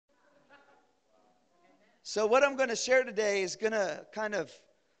So what I'm going to share today is going to kind of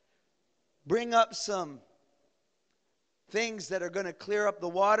bring up some things that are going to clear up the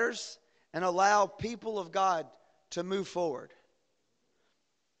waters and allow people of God to move forward.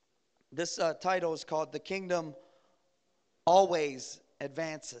 This title is called "The Kingdom Always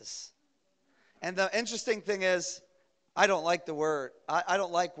Advances." And the interesting thing is, I don't like the word. I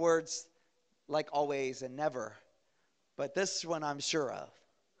don't like words like always and never. But this one I'm sure of.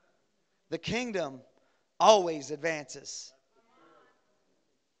 The kingdom always advances.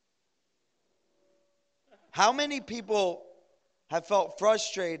 How many people have felt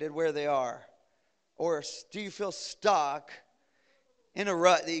frustrated where they are? Or do you feel stuck in a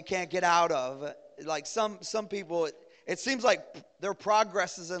rut that you can't get out of? Like some people, it seems like their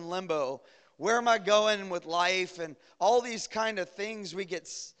progress is in limbo. Where am I going with life? And all these kind of things, we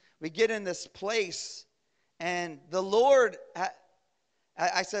get in this place. And the Lord,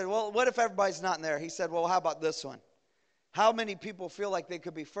 I said, well, what if everybody's not in there? He said, well, how about this one? How many people feel like they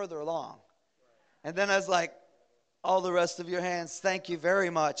could be further along? And then I was like, all the rest of your hands, thank you very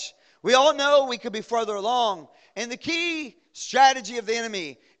much. We all know we could be further along. And the key strategy of the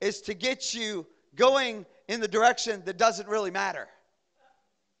enemy is to get you going in the direction that doesn't really matter.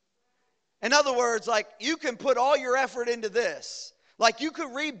 In other words, like you can put all your effort into this. Like you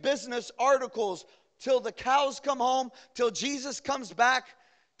could read business articles till the cows come home, till Jesus comes back,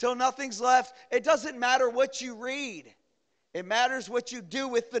 till nothing's left. It doesn't matter what you read. It matters what you do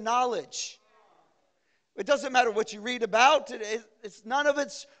with the knowledge. It doesn't matter what you read about. It's none of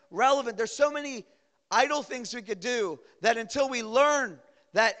it's relevant. There's so many idle things we could do that until we learn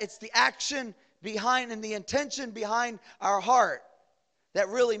that it's the action behind and the intention behind our heart that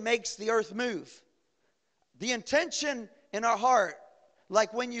really makes the earth move. The intention in our heart,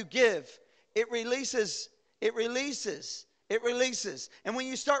 like when you give, it releases. And when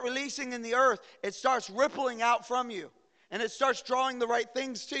you start releasing in the earth, it starts rippling out from you. And it starts drawing the right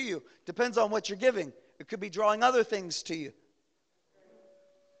things to you. Depends on what you're giving. It could be drawing other things to you.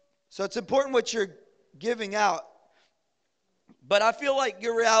 So it's important what you're giving out. But I feel like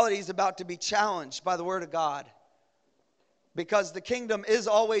your reality is about to be challenged by the Word of God. Because the kingdom is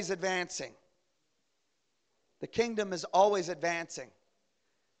always advancing. The kingdom is always advancing.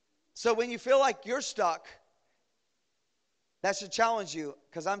 So when you feel like you're stuck, that should challenge you,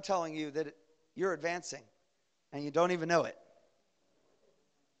 because I'm telling you that you're advancing and you don't even know it.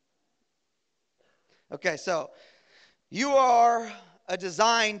 Okay, so you are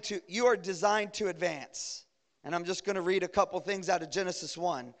designed to advance. And I'm just going to read a couple things out of Genesis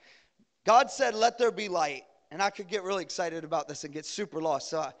 1. God said, "Let there be light." And I could get really excited about this and get super lost.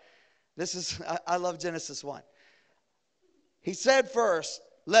 So I love Genesis 1. He said first,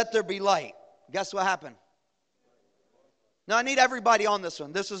 "Let there be light." Guess what happened? Now I need everybody on this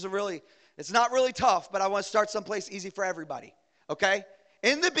one. It's not really tough, but I want to start someplace easy for everybody. Okay?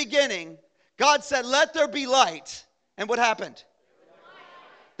 In the beginning, God said, "Let there be light." And what happened?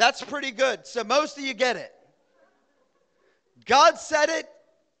 That's pretty good. So most of you get it. God said it,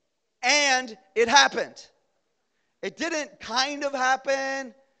 and it happened. It didn't kind of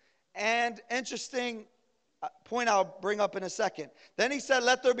happen. And interesting point I'll bring up in a second. Then he said,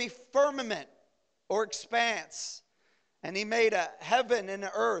 "Let there be firmament," or expanse. And he made a heaven and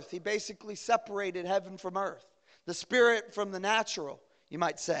an earth. He basically separated heaven from earth. The spirit from the natural, you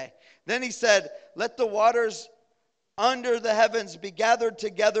might say. Then he said, "Let the waters under the heavens be gathered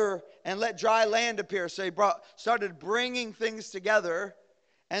together, and let dry land appear." So he started bringing things together.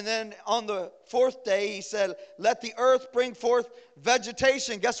 And then on the fourth day, he said, "Let the earth bring forth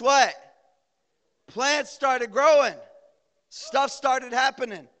vegetation." Guess what? Plants started growing. Stuff started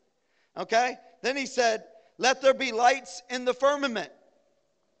happening. Okay? Then he said, "Let there be lights in the firmament."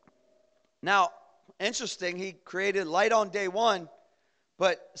 Now, interesting, he created light on day one,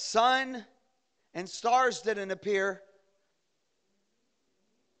 but sun and stars didn't appear.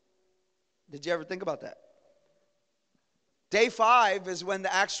 Did you ever think about that? Day 5 is when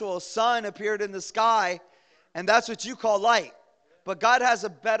the actual sun appeared in the sky, and that's what you call light. But God has a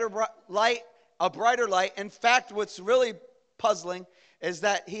better light, a brighter light. In fact, what's really puzzling is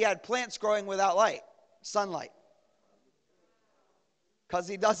that he had plants growing without light, sunlight. Because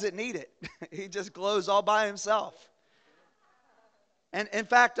he doesn't need it. He just glows all by himself. And in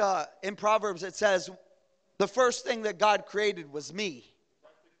fact, in Proverbs it says, the first thing that God created was me.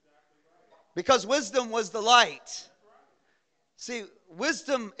 Because wisdom was the light. See,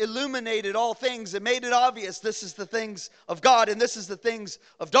 wisdom illuminated all things and made it obvious this is the things of God and this is the things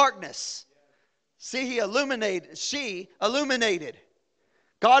of darkness. See, she illuminated.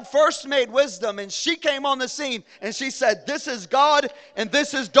 God first made wisdom, and she came on the scene and she said, "This is God and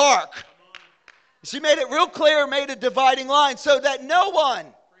this is dark." She made it real clear, made a dividing line so that no one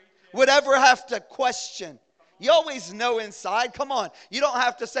would ever have to question. You always know inside. Come on. You don't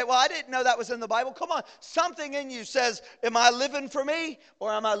have to say, well, I didn't know that was in the Bible. Come on. Something in you says, am I living for me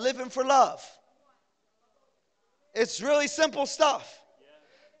or am I living for love? It's really simple stuff.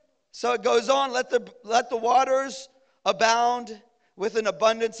 So it goes on, let the waters abound with an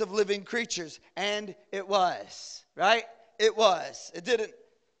abundance of living creatures. And it was, right? It was. It didn't.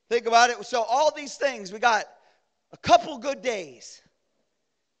 Think about it. So all these things, we got a couple good days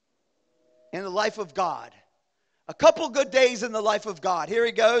in the life of God. A couple good days in the life of God. Here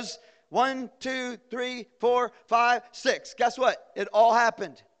he goes. 1, 2, 3, 4, 5, 6. Guess what? It all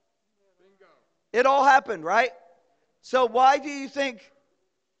happened. It all happened, right? So why do you think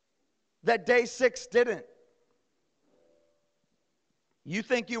that day 6 didn't? You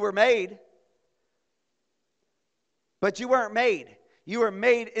think you were made, but you weren't made. You were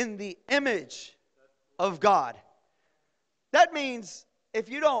made in the image of God. That means if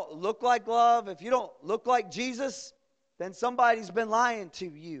you don't look like love, if you don't look like Jesus, then somebody's been lying to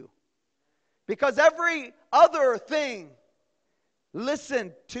you. Because every other thing,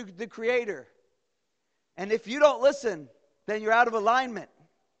 listen to the Creator. And if you don't listen, then you're out of alignment.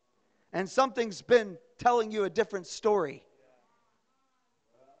 And something's been telling you a different story.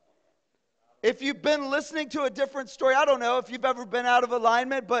 If you've been listening to a different story, I don't know if you've ever been out of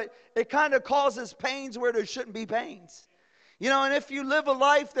alignment, but it kind of causes pains where there shouldn't be pains. You know, and if you live a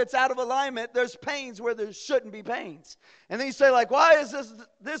life that's out of alignment, there's pains where there shouldn't be pains. And then you say, like, why is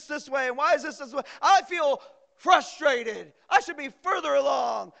this way? And why is this way? I feel frustrated. I should be further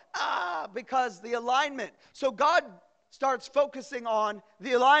along. Because the alignment. So God starts focusing on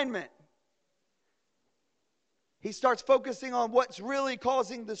the alignment. He starts focusing on what's really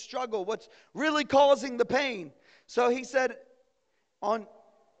causing the struggle, what's really causing the pain. So he said,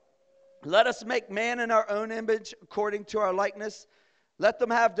 let us make man in our own image according to our likeness. Let them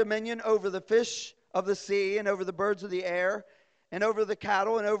have dominion over the fish of the sea and over the birds of the air and over the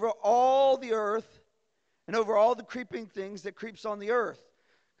cattle and over all the earth and over all the creeping things that creeps on the earth.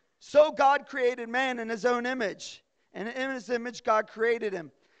 So God created man in his own image. And in his image God created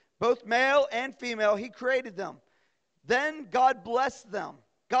him. Both male and female he created them. Then God blessed them.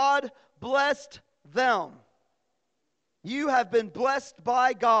 God blessed them. You have been blessed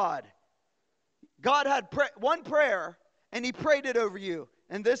by God. God had one prayer, and he prayed it over you.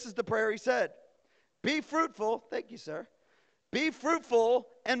 And this is the prayer he said. Be fruitful. Thank you, sir. Be fruitful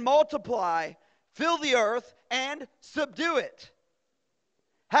and multiply. Fill the earth and subdue it.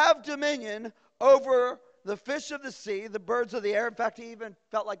 Have dominion over the fish of the sea, the birds of the air. In fact, he even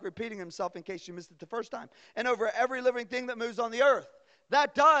felt like repeating himself in case you missed it the first time. And over every living thing that moves on the earth.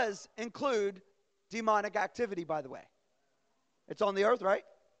 That does include demonic activity, by the way. It's on the earth, right?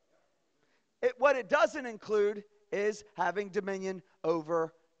 What it doesn't include is having dominion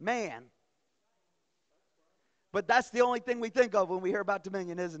over man. But that's the only thing we think of when we hear about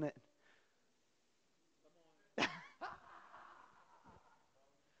dominion, isn't it?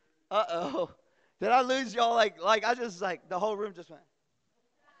 Uh-oh. Did I lose y'all? Like I just the whole room just went.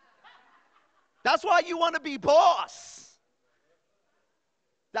 That's why you want to be boss.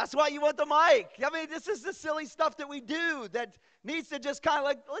 That's why you want the mic. I mean, this is the silly stuff that we do that needs to just kind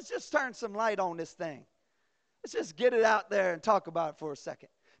of let's just turn some light on this thing. Let's just get it out there and talk about it for a second.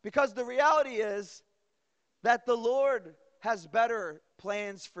 Because the reality is that the Lord has better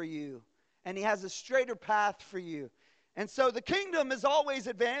plans for you. And he has a straighter path for you. And so the kingdom is always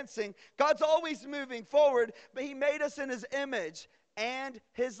advancing. God's always moving forward. But he made us in his image and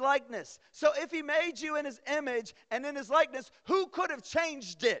his likeness. So if he made you in his image and in his likeness, who could have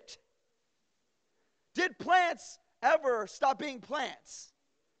changed it? Did plants ever stop being plants?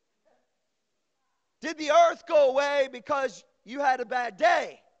 Did the earth go away because you had a bad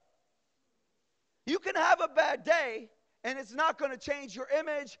day? You can have a bad day and it's not going to change your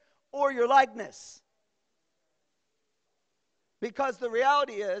image or your likeness. Because the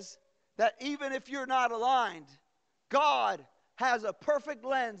reality is that even if you're not aligned, God has a perfect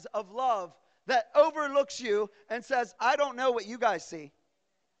lens of love that overlooks you and says, I don't know what you guys see.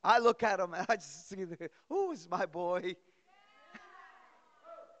 I look at him and I just see, oh, it's my boy.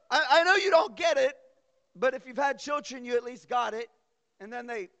 I know you don't get it, but if you've had children, you at least got it. And then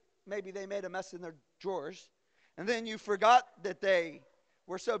maybe they made a mess in their drawers. And then you forgot that they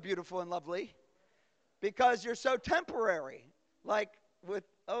were so beautiful and lovely because you're so temporary. Like with,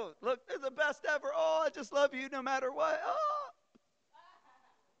 oh, look, they're the best ever. Oh, I just love you no matter what. Oh.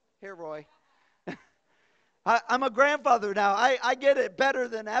 Here, Roy. I'm a grandfather now. I get it better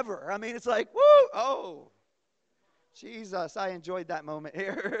than ever. I mean, it's like, woo, oh, Jesus, I enjoyed that moment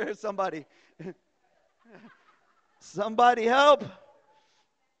here. Somebody. Somebody help.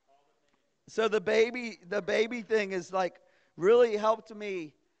 So the baby thing is like really helped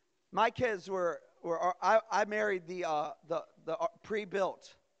me. My kids I married the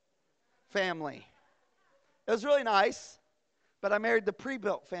pre-built family. It was really nice, but I married the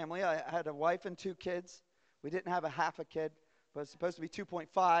pre-built family. I had a wife and 2 kids. We didn't have a half a kid, but it's supposed to be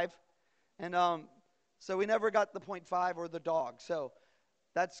 2.5. And so we never got the 0.5 or the dog. So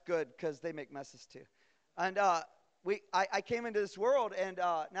that's good because they make messes too. And I came into this world, and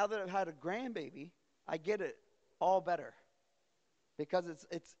now that I've had a grandbaby, I get it all better. Because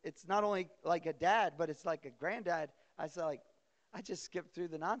it's not only like a dad, but it's like a granddad. I said, like, I just skipped through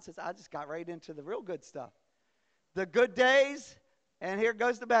the nonsense. I just got right into the real good stuff. The good days, and here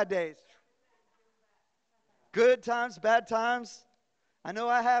goes the bad days. Good times, bad times. I know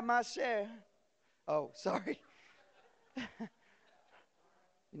I have my share. Oh, sorry. You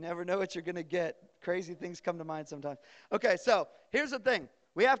never know what you're going to get. Crazy things come to mind sometimes. Okay, so here's the thing.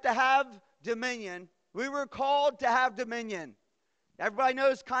 We have to have dominion. We were called to have dominion. Everybody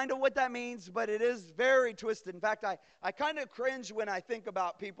knows kind of what that means, but it is very twisted. In fact, I kind of cringe when I think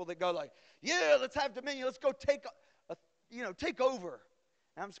about people that go like, yeah, let's have dominion. Let's go take over.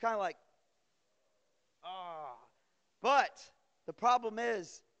 And I'm just kind of like, ah. But the problem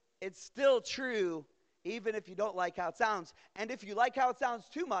is, it's still true even if you don't like how it sounds. And if you like how it sounds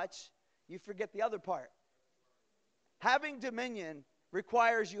too much, you forget the other part. Having dominion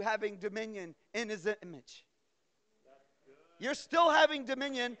requires you having dominion in His image. You're still having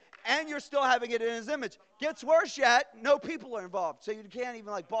dominion, and you're still having it in His image. Gets worse yet, no people are involved, so you can't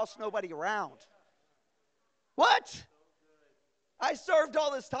even like boss nobody around. What? I served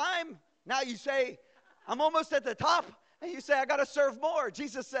all this time. Now you say, I'm almost at the top, and you say, I got to serve more.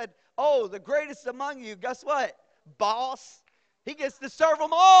 Jesus said, oh, the greatest among you, guess what? Boss. He gets to serve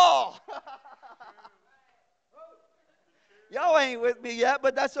them all. Y'all ain't with me yet,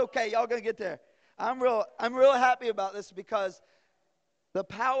 but that's okay. Y'all going to get there. I'm real happy about this because the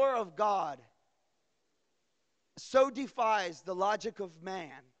power of God so defies the logic of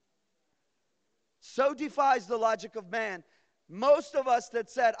man. So defies the logic of man. Most of us that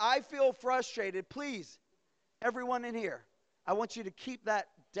said, I feel frustrated, please, everyone in here, I want you to keep that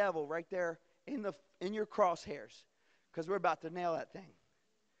devil right there in your crosshairs because we're about to nail that thing.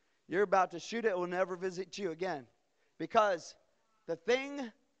 You're about to shoot it. It will never visit you again because the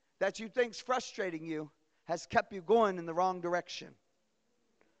thing that you think's frustrating you has kept you going in the wrong direction.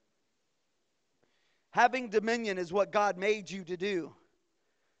 Having dominion is what God made you to do.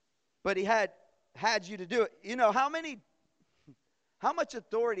 But He had you to do it. You know, how much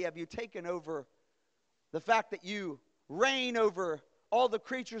authority have you taken over the fact that you reign over all the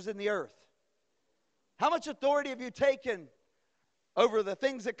creatures in the earth? How much authority have you taken over the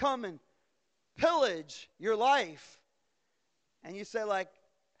things that come and pillage your life? And you say, like,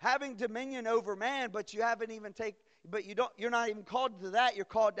 having dominion over man, but you haven't even you're not even called to that. You're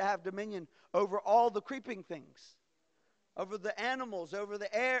called to have dominion over all the creeping things, over the animals, over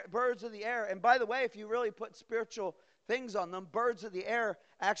the air, birds of the air. And by the way, if you really put spiritual things on them, birds of the air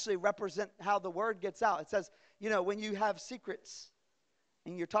actually represent how the word gets out. It says, you know, when you have secrets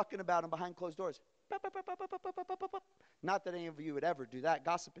and you're talking about them behind closed doors. Not that any of you would ever do that,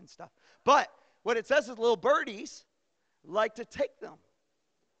 gossip and stuff. But what it says is little birdies like to take them.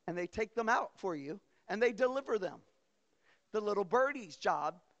 And they take them out for you, and they deliver them. The little birdie's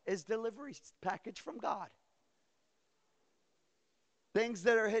job is delivery package from God. Things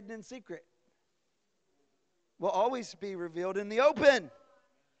that are hidden in secret will always be revealed in the open.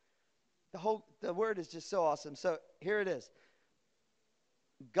 The word is just so awesome. So here it is.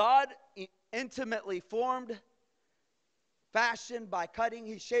 God intimately formed, fashioned by cutting.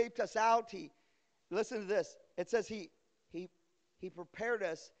 He shaped us out. Listen to this. It says He prepared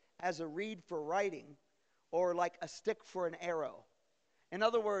us as a reed for writing or like a stick for an arrow. In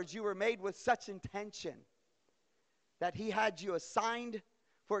other words, you were made with such intention that He had you assigned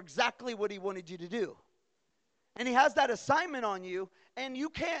for exactly what He wanted you to do. And He has that assignment on you, and you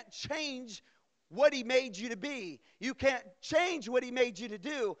can't change what He made you to be. You can't change what He made you to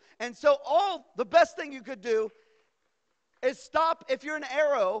do. And so the best thing you could do is stop. If you're an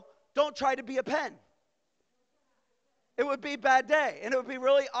arrow, don't try to be a pen. It would be a bad day, and it would be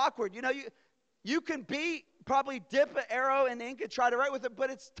really awkward. You know, you can probably dip an arrow in ink and try to write with it, but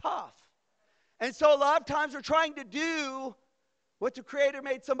it's tough. And so a lot of times we're trying to do what the Creator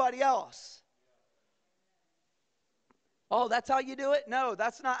made somebody else. Oh, that's how you do it? No,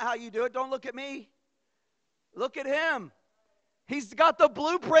 that's not how you do it. Don't look at me. Look at Him. He's got the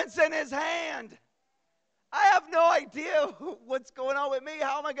blueprints in His hand. I have no idea what's going on with me.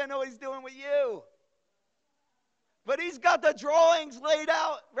 How am I going to know what He's doing with you? But he's got the drawings laid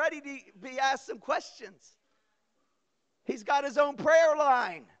out, ready to be asked some questions. He's got his own prayer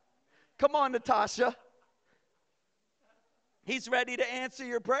line. Come on, Natasha. He's ready to answer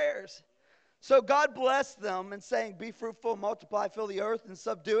your prayers. So God blessed them and saying, be fruitful, multiply, fill the earth, and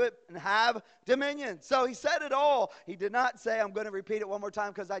subdue it, and have dominion. So he said it all. He did not say, I'm going to repeat it one more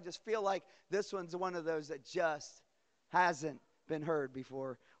time because I just feel like this one's one of those that just hasn't been heard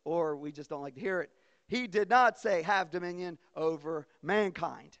before, or we just don't like to hear it. He did not say, have dominion over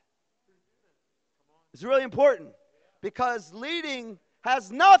mankind. It's really important because leading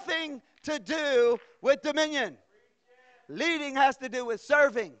has nothing to do with dominion. Leading has to do with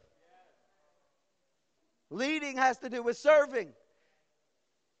serving. Leading has to do with serving.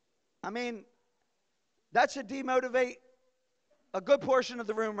 I mean, that should demotivate a good portion of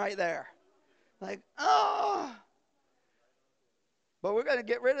the room right there. Like, oh. But we're going to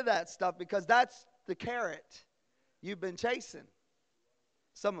get rid of that stuff because that's the carrot you've been chasing.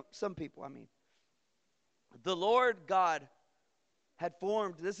 Some people, I mean. The Lord God had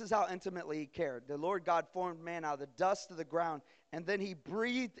formed, this is how intimately he cared. The Lord God formed man out of the dust of the ground, and then he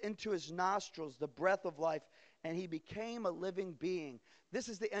breathed into his nostrils the breath of life, and he became a living being. This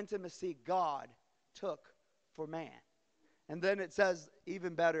is the intimacy God took for man. And then it says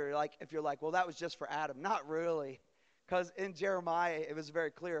even better, like if you're like, well, that was just for Adam. Not really, because in Jeremiah, it was very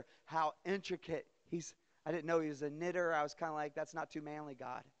clear how intricate I didn't know he was a knitter. I was kind of like, that's not too manly,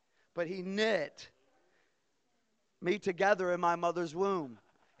 God. But he knit me together in my mother's womb.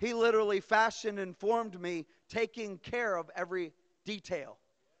 He literally fashioned and formed me, taking care of every detail.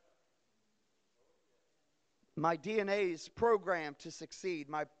 My DNA is programmed to succeed.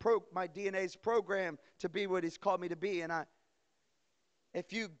 My DNA is programmed to be what he's called me to be. And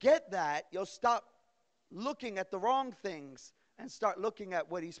if you get that, you'll stop looking at the wrong things and start looking at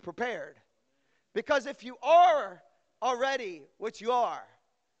what he's prepared. Because if you are already what you are,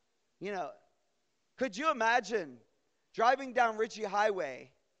 could you imagine driving down Ritchie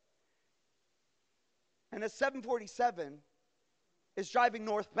Highway and a 747 is driving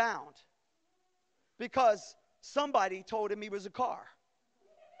northbound because somebody told him he was a car?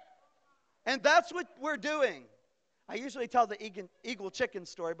 And that's what we're doing. I usually tell the Eagle chicken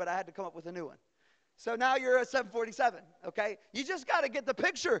story, but I had to come up with a new one. So now you're a 747, okay? You just got to get the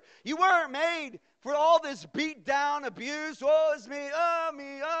picture. You weren't made for all this beat down, abuse. Oh, it's me,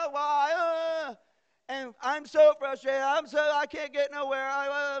 why, and I'm so frustrated. I can't get nowhere.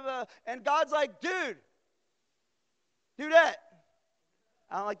 And God's like, dude, do that.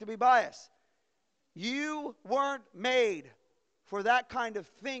 I don't like to be biased. You weren't made for that kind of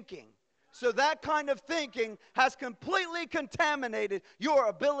thinking. So that kind of thinking has completely contaminated your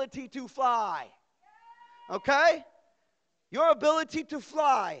ability to fly. Okay? Your ability to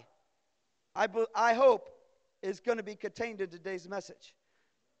fly, I hope, is going to be contained in today's message.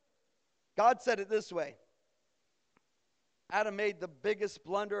 God said it this way. Adam made the biggest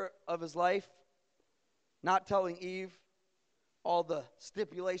blunder of his life, not telling Eve all the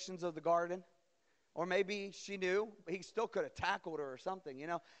stipulations of the garden. Or maybe she knew, but he still could have tackled her or something,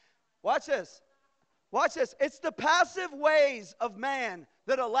 Watch this. Watch this. It's the passive ways of man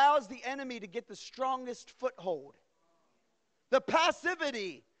that allows the enemy to get the strongest foothold. The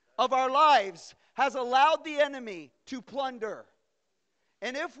passivity of our lives has allowed the enemy to plunder.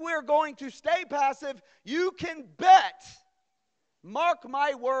 And if we're going to stay passive, you can bet, mark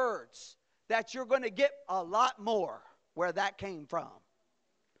my words, that you're going to get a lot more where that came from.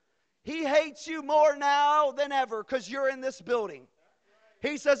 He hates you more now than ever because you're in this building.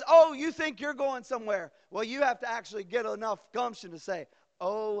 He says, oh, you think you're going somewhere. Well, you have to actually get enough gumption to say,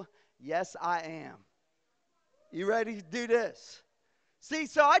 oh, yes, I am. You ready to do this? See,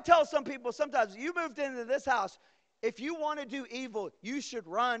 so I tell some people sometimes, you moved into this house, if you want to do evil, you should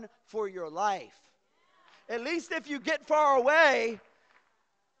run for your life. At least if you get far away,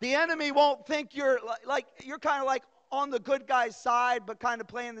 the enemy won't think you're kind of like on the good guy's side, but kind of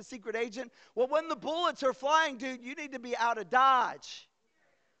playing the secret agent. Well, when the bullets are flying, dude, you need to be out of Dodge.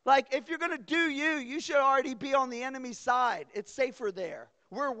 Like, if you're going to do you should already be on the enemy's side. It's safer there.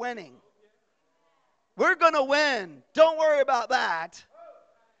 We're winning. We're going to win. Don't worry about that.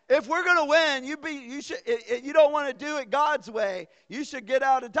 If we're going to win, you don't want to do it God's way. You should get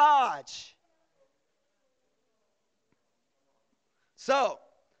out of Dodge. So,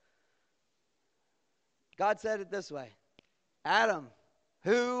 God said it this way. Adam,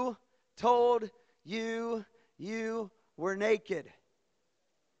 who told you you were naked?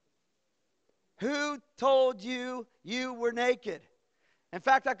 Who told you you were naked? In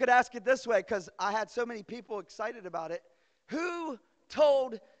fact, I could ask it this way because I had so many people excited about it. Who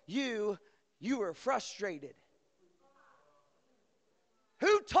told you you were frustrated?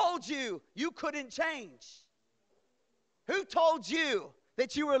 Who told you you couldn't change? Who told you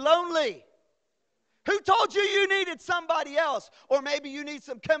that you were lonely? Who told you you needed somebody else? Or maybe you need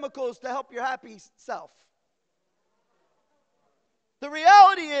some chemicals to help your happy self. The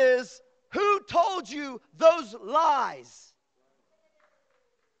reality is, who told you those lies?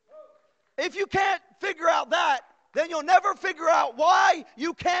 If you can't figure out that, then you'll never figure out why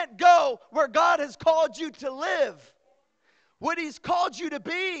you can't go where God has called you to live, what He's called you to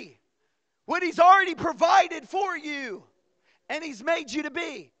be, what He's already provided for you, and He's made you to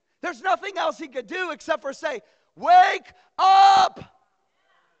be. There's nothing else He could do except for say, wake up!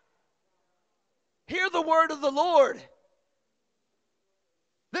 Hear the word of the Lord.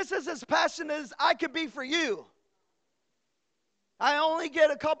 This is as passionate as I could be for you. I only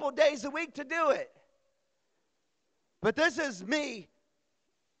get a couple days a week to do it. But this is me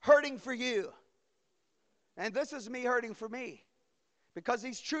hurting for you. And this is me hurting for me. Because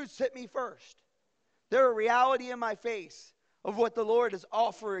these truths hit me first. They're a reality in my face of what the Lord is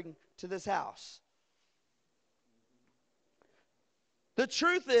offering to this house. The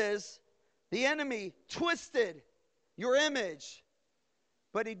truth is, the enemy twisted your image.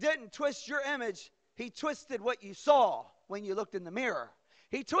 But he didn't twist your image. He twisted what you saw when you looked in the mirror.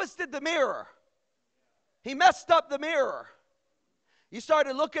 He twisted the mirror. He messed up the mirror. You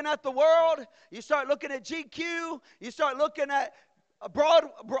started looking at the world. You start looking at GQ. You start looking at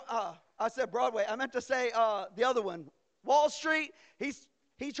I said Broadway. I meant to say the other one, Wall Street.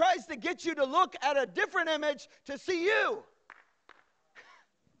 He tries to get you to look at a different image to see you.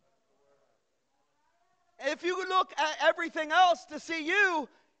 If you look at everything else to see you,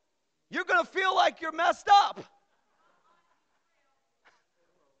 you're going to feel like you're messed up.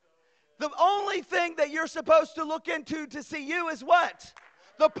 The only thing that you're supposed to look into to see you is what?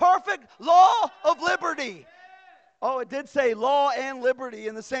 The perfect law of liberty. Oh, it did say law and liberty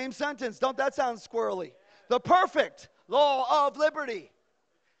in the same sentence. Don't that sound squirrely? The perfect law of liberty.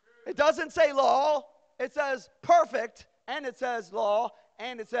 It doesn't say law. It says perfect, and it says law,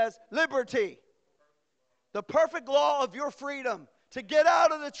 and it says liberty. The perfect law of your freedom to get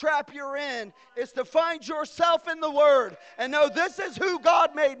out of the trap you're in is to find yourself in the Word and know this is who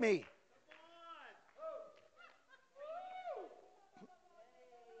God made me.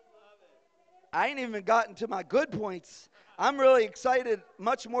 I ain't even gotten to my good points. I'm really excited,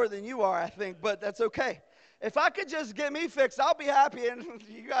 much more than you are, I think, but that's okay. If I could just get me fixed, I'll be happy, and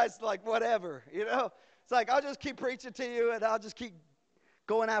you guys, like, whatever, you know? It's like, I'll just keep preaching to you, and I'll just keep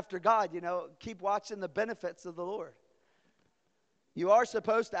going after God, you know? Keep watching the benefits of the Lord. You are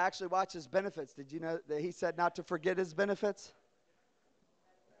supposed to actually watch His benefits. Did you know that He said not to forget His benefits?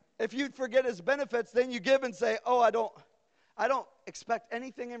 If you forget His benefits, then you give and say, oh, I don't expect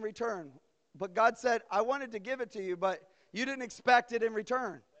anything in return. But God said, I wanted to give it to you, but you didn't expect it in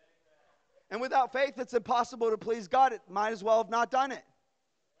return. And without faith, it's impossible to please God. It might as well have not done it.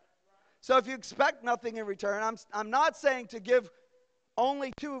 So if you expect nothing in return, I'm not saying to give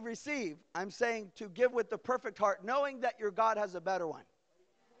only to receive. I'm saying to give with the perfect heart, knowing that your God has a better one.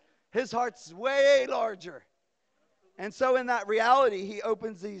 His heart's way larger. And so in that reality, He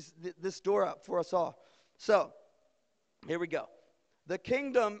opens this door up for us all. So, here we go. The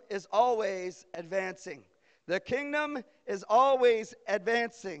kingdom is always advancing. The kingdom is always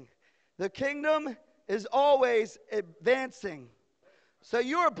advancing. The kingdom is always advancing. So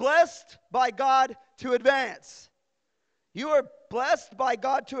you are blessed by God to advance. You are blessed by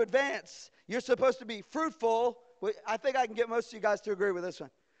God to advance. You're supposed to be fruitful. I think I can get most of you guys to agree with this one.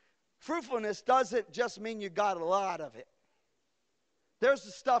 Fruitfulness doesn't just mean you got a lot of it. There's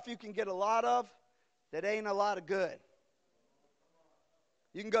the stuff you can get a lot of that ain't a lot of good.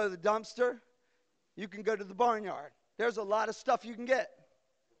 You can go to the dumpster. You can go to the barnyard. There's a lot of stuff you can get.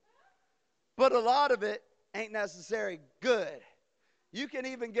 But a lot of it ain't necessarily good. You can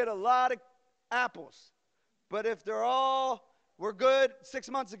even get a lot of apples. But if they're all were good 6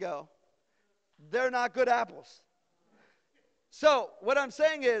 months ago, they're not good apples. So what I'm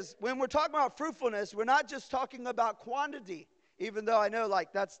saying is, when we're talking about fruitfulness, we're not just talking about quantity, even though I know,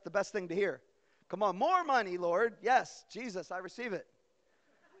 like, that's the best thing to hear. Come on, more money, Lord. Yes, Jesus, I receive it.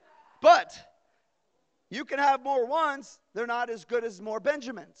 But you can have more ones. They're not as good as more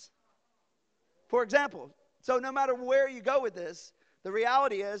Benjamins. For example, so no matter where you go with this, the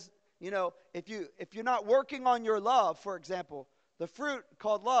reality is, you know, if you're not working on your love, for example, the fruit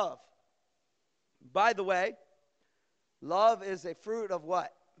called love. By the way, love is a fruit of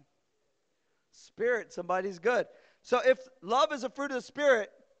what? Spirit. Somebody's good. So if love is a fruit of the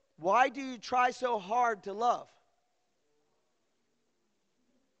Spirit, why do you try so hard to love?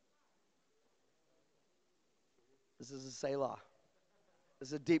 This is a Selah.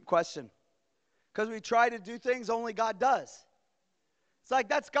 It's a deep question. Because we try to do things only God does. It's like,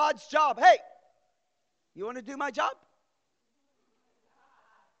 that's God's job. Hey, you want to do my job?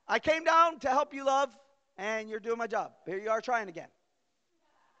 I came down to help you love, and you're doing my job. Here you are trying again.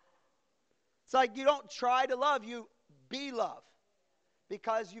 It's like you don't try to love, you be love.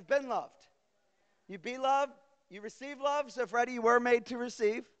 Because you've been loved. You be loved, you receive love. So, Freddie, you were made to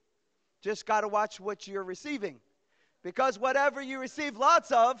receive. Just got to watch what you're receiving. Because whatever you receive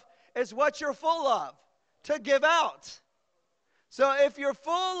lots of is what you're full of to give out. So if you're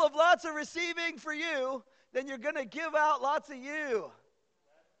full of lots of receiving for you, then you're going to give out lots of you.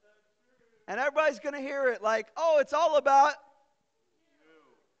 And everybody's going to hear it like, oh, it's all about you.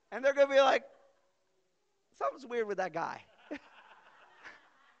 And they're going to be like, something's weird with that guy.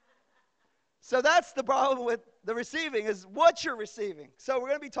 So that's the problem with the receiving, is what you're receiving. So we're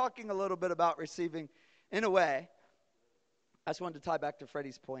going to be talking a little bit about receiving in a way. I just wanted to tie back to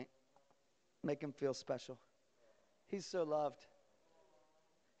Freddie's point. Make him feel special. He's so loved.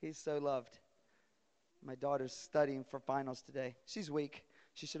 He's so loved. My daughter's studying for finals today. She's weak.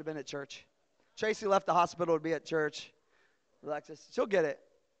 She should have been at church. Tracy left the hospital to be at church. Alexis, she'll get it.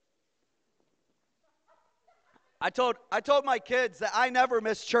 I told my kids that I never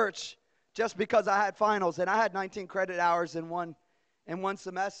miss church just because I had finals, and I had 19 credit hours in one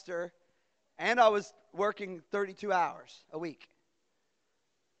semester, and I was working 32 hours a week.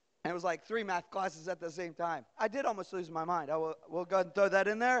 And it was like 3 math classes at the same time. I did almost lose my mind. We'll go ahead and throw that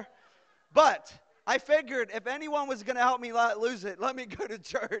in there. But I figured if anyone was going to help me lose it, let me go to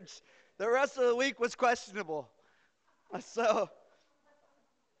church. The rest of the week was questionable. So,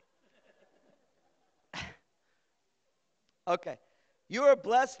 okay. You are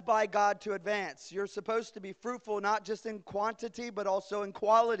blessed by God to advance. You're supposed to be fruitful, not just in quantity, but also in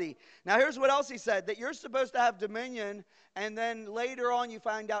quality. Now, here's what else he said, that you're supposed to have dominion, and then later on you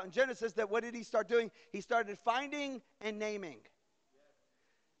find out in Genesis that what did he start doing? He started finding and naming.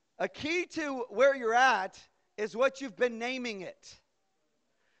 A key to where you're at is what you've been naming it.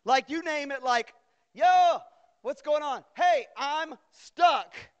 Like you name it like, yo, what's going on? Hey, I'm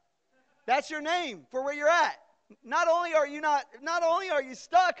stuck. That's your name for where you're at. Not only are you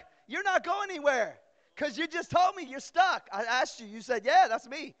stuck, you're not going anywhere. Because you just told me you're stuck. I asked you, you said, yeah, that's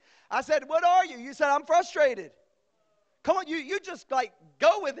me. I said, what are you? You said, I'm frustrated. Come on, you just like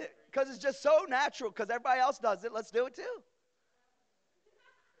go with it. Because it's just so natural, because everybody else does it. Let's do it too.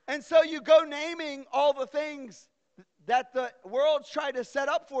 And so you go naming all the things that the world's trying to set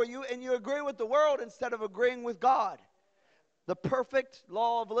up for you, and you agree with the world instead of agreeing with God. The perfect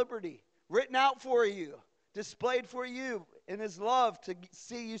law of liberty, written out for you, displayed for you in his love to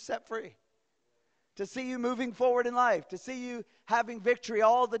see you set free, to see you moving forward in life, to see you having victory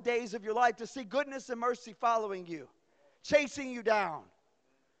all the days of your life, to see goodness and mercy following you, chasing you down.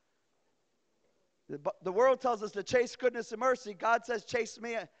 The world tells us to chase goodness and mercy. God says, chase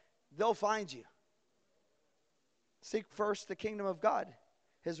me, they'll find you. Seek first the kingdom of God,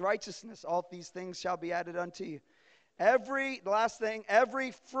 his righteousness. All these things shall be added unto you. The last thing,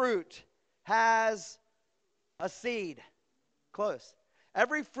 every fruit has a seed. Close.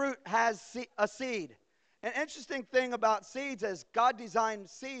 Every fruit has a seed. An interesting thing about seeds is God designed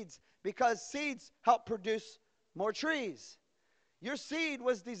seeds because seeds help produce more trees. Your seed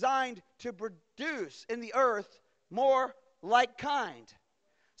was designed to produce in the earth more like kind.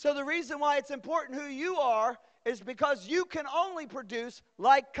 So the reason why it's important who you are is because you can only produce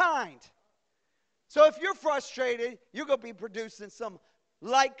like kind. So if you're frustrated, you're going to be producing some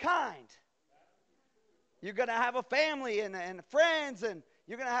like kind. You're going to have a family and friends, and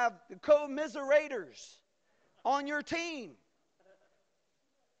you're going to have commiserators on your team.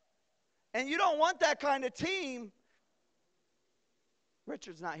 And you don't want that kind of team.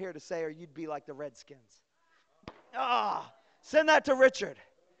 Richard's not here to say, or you'd be like the Redskins. Send that to Richard.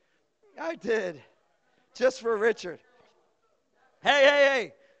 I did. Just for Richard.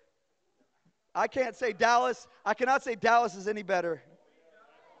 Hey. I can't say Dallas. I cannot say Dallas is any better.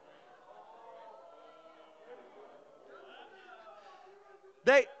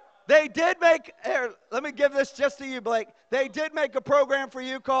 They did make, here, let me give this just to you, Blake. They did make a program for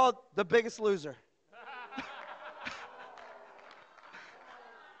you called The Biggest Loser.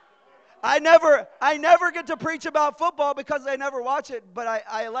 I never get to preach about football because I never watch it, but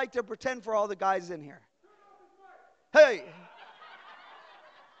I like to pretend for all the guys in here. Hey.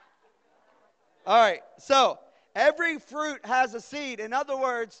 All right, so every fruit has a seed. In other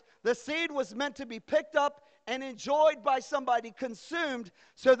words, the seed was meant to be picked up and enjoyed by somebody, consumed,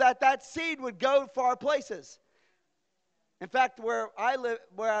 so that seed would go far places. In fact, where I live,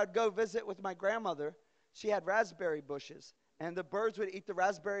 where I'd go visit with my grandmother, she had raspberry bushes. and the birds would eat the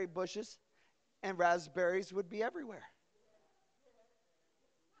raspberry bushes, and raspberries would be everywhere.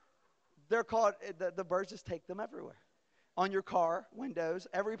 They're called, the birds just take them everywhere. On your car, windows,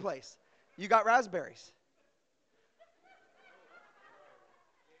 every place. You got raspberries.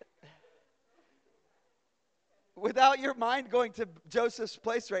 Without your mind going to Joseph's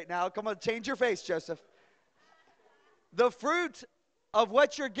place right now, come on, change your face, Joseph. The fruit of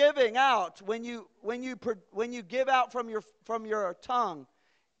what you're giving out when you give out from your tongue,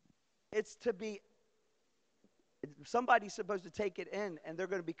 it's to be, somebody's supposed to take it in, and they're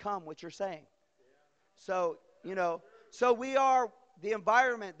going to become what you're saying. So, so we are the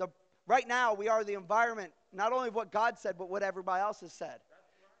environment. Right now, we are the environment, not only of what God said, but what everybody else has said.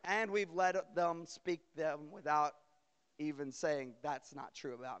 And we've let them speak them without even saying, that's not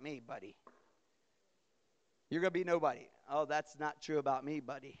true about me, buddy. You're going to be nobody. Oh, that's not true about me,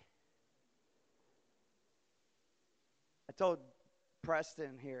 buddy. I told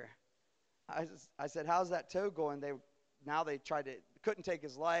Preston here, I said, how's that toe going? They couldn't take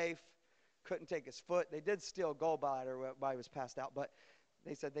his life, couldn't take his foot. They did steal a gallbladder while he was passed out, but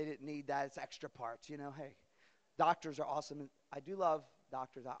they said they didn't need that. It's extra parts, Hey, doctors are awesome. I do love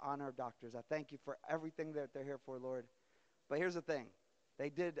doctors. I honor doctors. I thank you for everything that they're here for, Lord. But here's the thing. They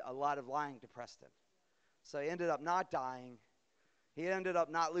did a lot of lying to Preston. So he ended up not dying. He ended up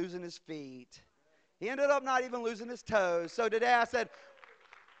not losing his feet. He ended up not even losing his toes. So today I said,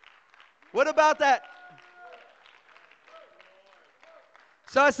 what about that?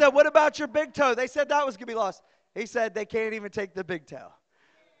 So I said, what about your big toe? They said that was going to be lost. He said they can't even take the big toe.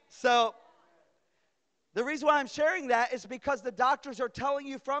 So the reason why I'm sharing that is because the doctors are telling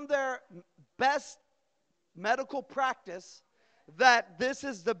you from their best medical practice that this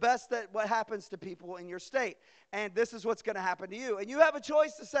is the best that what happens to people in your state. And this is what's going to happen to you. And you have a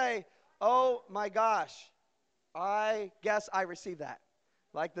choice to say, oh my gosh, I guess I receive that.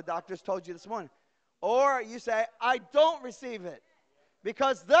 Like the doctors told you this morning. Or you say, I don't receive it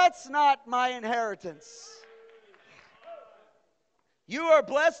because that's not my inheritance. You are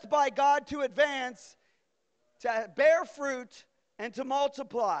blessed by God to advance, to bear fruit, and to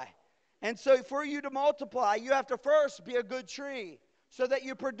multiply. And so for you to multiply, you have to first be a good tree so that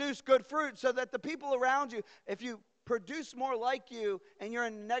you produce good fruit, so that the people around you, if you produce more like you and you're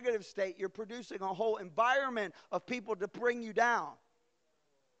in a negative state, you're producing a whole environment of people to bring you down.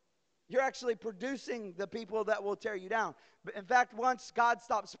 You're actually producing the people that will tear you down. But in fact, once God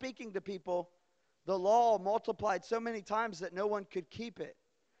stopped speaking to people, the law multiplied so many times that no one could keep it.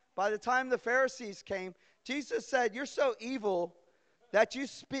 By the time the Pharisees came, Jesus said, you're so evil that you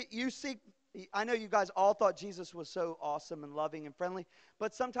seek. I know you guys all thought Jesus was so awesome and loving and friendly,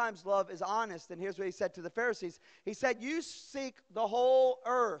 but sometimes love is honest. And here's what he said to the Pharisees. He said, you seek the whole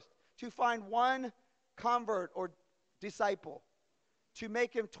earth to find one convert or disciple, to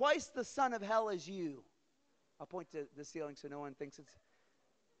make him twice the son of hell as you. I'll point to the ceiling so no one thinks it's...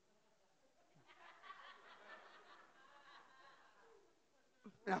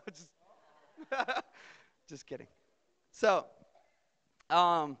 No, just kidding. So,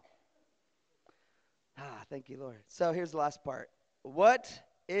 thank you, Lord. So here's the last part. What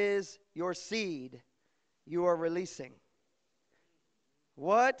is your seed you are releasing?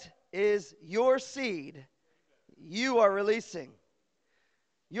 What is your seed you are releasing?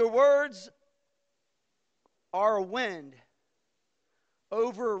 Your words are a wind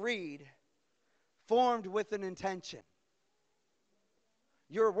over a reed formed with an intention.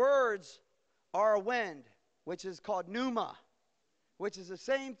 Your words are a wind, which is called pneuma, which is the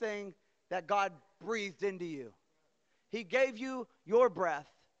same thing that God breathed into you. He gave you your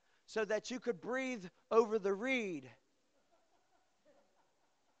breath so that you could breathe over the reed.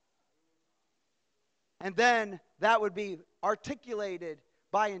 And then that would be articulated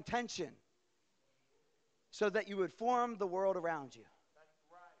by intention so that you would form the world around you.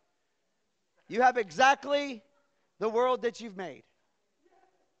 You have exactly the world that you've made.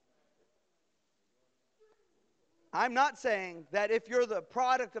 I'm not saying that if you're the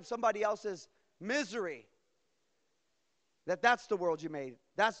product of somebody else's misery, that's the world you made.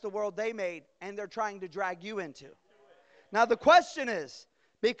 That's the world they made, and they're trying to drag you into. Now the question is,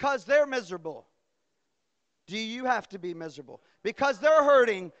 because they're miserable, do you have to be miserable? Because they're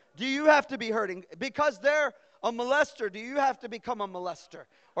hurting, do you have to be hurting? Because they're a molester, do you have to become a molester?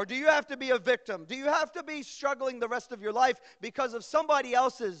 Or do you have to be a victim? Do you have to be struggling the rest of your life because of somebody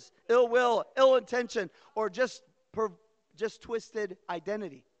else's ill will, ill intention, or just twisted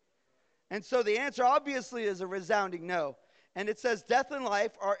identity? And so the answer obviously is a resounding no. And it says, death and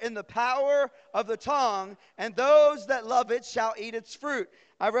life are in the power of the tongue, and those that love it shall eat its fruit.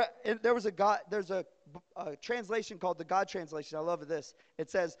 There's a translation called the God translation. I love this. It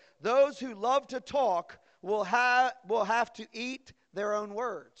says, those who love to talk will have to eat their own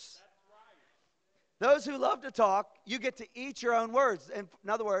words. Those who love to talk, you get to eat your own words. In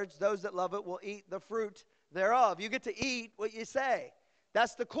other words, those that love it will eat the fruit thereof. You get to eat what you say.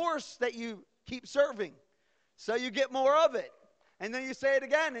 That's the course that you keep serving. So you get more of it. And then you say it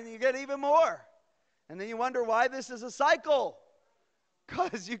again, and you get even more. And then you wonder why this is a cycle.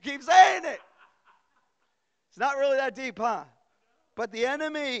 Because you keep saying it. It's not really that deep, huh? But the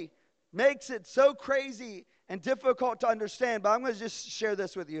enemy makes it so crazy and difficult to understand. But I'm going to just share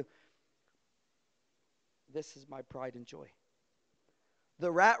this with you. This is my pride and joy.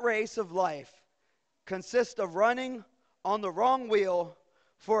 The rat race of life consists of running on the wrong wheel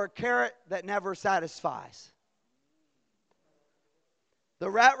for a carrot that never satisfies. The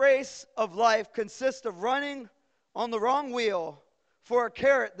rat race of life consists of running on the wrong wheel for a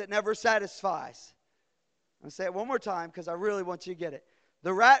carrot that never satisfies. I'll say it one more time because I really want you to get it.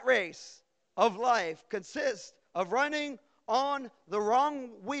 The rat race of life consists of running on the wrong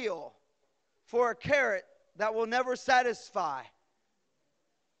wheel for a carrot that will never satisfy.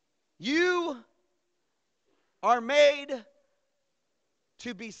 You are made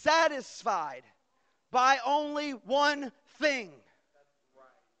to be satisfied by only one thing.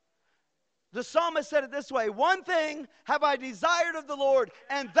 The psalmist said it this way, one thing have I desired of the Lord,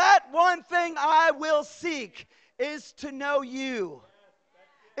 and that one thing I will seek is to know you.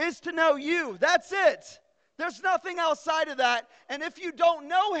 Is to know you. That's it. There's nothing outside of that. And if you don't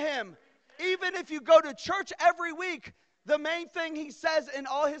know him, even if you go to church every week, the main thing he says in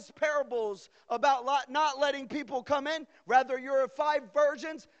all his parables about not letting people come in, rather you're 5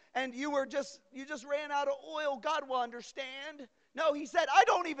 virgins and you just ran out of oil, God will understand. No, he said, I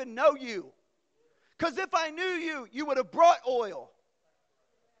don't even know you. Because if I knew you, you would have brought oil.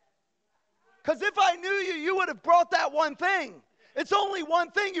 Because if I knew you, you would have brought that one thing. It's only one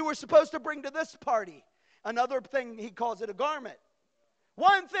thing you were supposed to bring to this party. Another thing, he calls it a garment.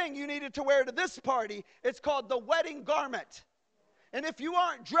 One thing you needed to wear to this party, it's called the wedding garment. And if you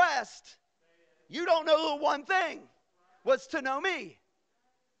aren't dressed, you don't know the one thing was to know me.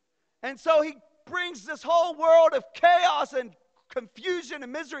 And so he brings this whole world of chaos and confusion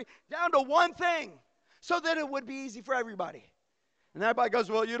and misery down to one thing so that it would be easy for everybody. And everybody goes,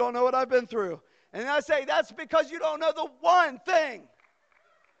 well, you don't know what I've been through. And I say, that's because you don't know the one thing.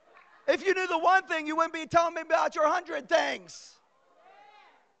 If you knew the one thing, you wouldn't be telling me about your 100 things.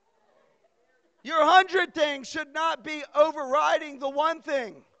 Your 100 things should not be overriding the one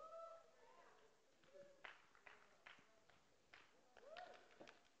thing.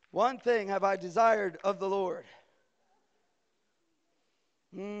 One thing have I desired of the Lord.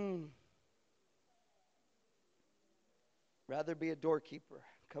 Rather be a doorkeeper.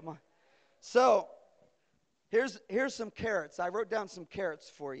 Come on. So, here's some carrots. I wrote down some carrots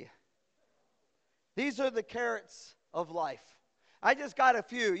for you. These are the carrots of life. I just got a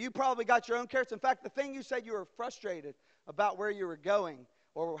few. You probably got your own carrots. In fact, the thing you said you were frustrated about where you were going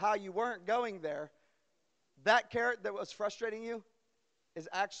or how you weren't going there, that carrot that was frustrating you is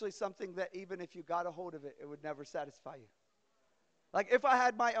actually something that even if you got a hold of it, it would never satisfy you. Like if I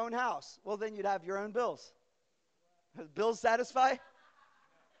had my own house, well, then you'd have your own bills. Does bills satisfy?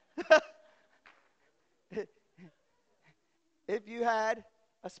 If you had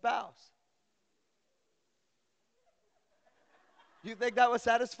a spouse, you think that would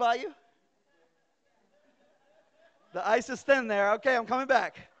satisfy you? The ice is thin there. Okay, I'm coming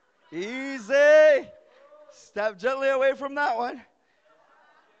back. Easy. Step gently away from that one.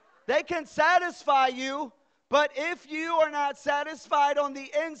 They can satisfy you, but if you are not satisfied on the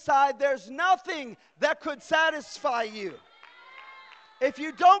inside, there's nothing that could satisfy you. If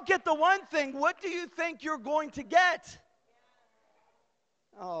you don't get the one thing, what do you think you're going to get?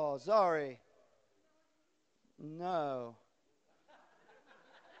 Oh, sorry. No.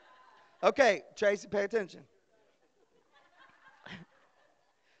 Okay, Tracy, pay attention.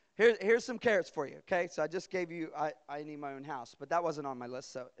 Here's some carrots for you, okay? So I just gave you, I need my own house, but that wasn't on my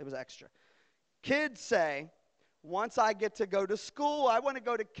list, so it was extra. Kids say, once I get to go to school, I want to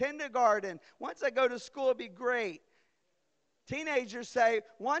go to kindergarten. Once I go to school, it'll be great. Teenagers say,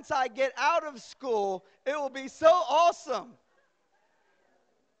 once I get out of school, it will be so awesome.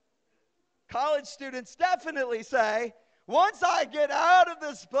 College students definitely say, once I get out of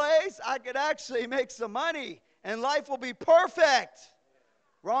this place, I could actually make some money and life will be perfect.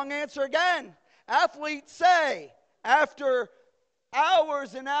 Wrong answer again. Athletes say, after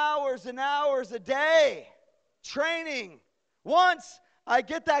hours and hours and hours a day training Once I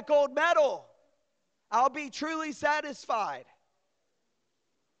get that gold medal, I'll be truly satisfied.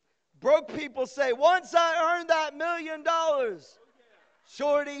 Broke people say, once I earn that $1 million,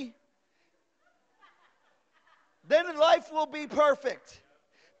 shorty, then life will be perfect.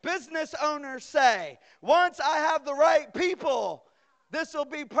 Business owners say, once I have the right people, this will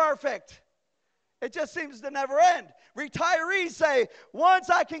be perfect. It just seems to never end. Retirees say, once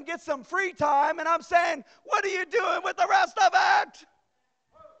I can get some free time, and I'm saying, what are you doing with the rest of it?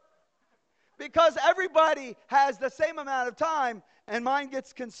 Because everybody has the same amount of time, and mine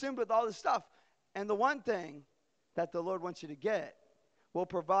gets consumed with all this stuff. And the one thing that the Lord wants you to get will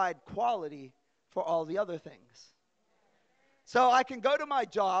provide quality for all the other things. So I can go to my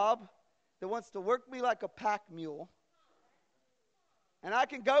job that wants to work me like a pack mule, and I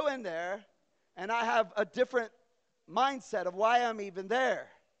can go in there, and I have a different mindset of why I'm even there.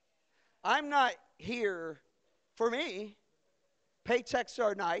 I'm not here for me. Paychecks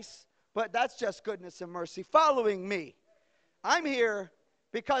are nice, but that's just goodness and mercy following me. I'm here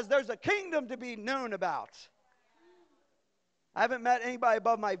because there's a kingdom to be known about. I haven't met anybody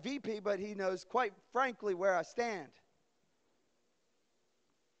above my VP, but he knows quite frankly where I stand.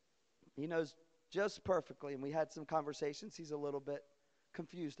 He knows just perfectly, and we had some conversations. He's a little bit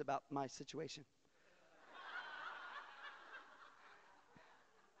confused about my situation.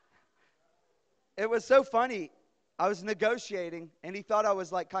 It was so funny. I was negotiating, and he thought I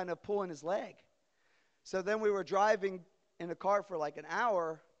was like kind of pulling his leg. So then we were driving in the car for like an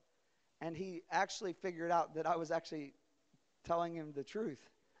hour, and he actually figured out that I was actually telling him the truth.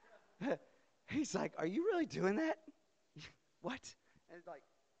 He's like, are you really doing that? What? And it's like,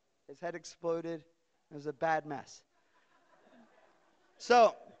 his head exploded. It was a bad mess.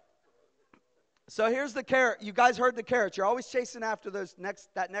 So here's the carrot. You guys heard the carrot. You're always chasing after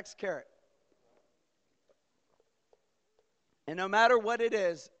that next carrot. And no matter what it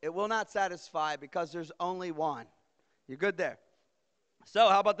is, it will not satisfy because there's only one. You're good there. So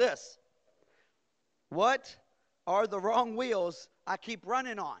how about this? What are the wrong wheels I keep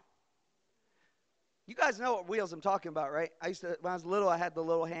running on? You guys know what wheels I'm talking about, right? When I was little, I had the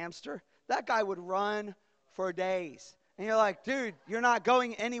little hamster. That guy would run for days. And you're like, dude, you're not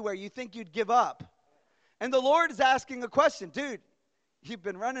going anywhere. You think you'd give up. And the Lord is asking a question. Dude, you've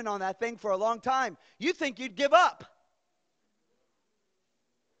been running on that thing for a long time. You think you'd give up.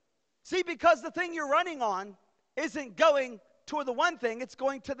 See, because the thing you're running on isn't going toward the one thing, it's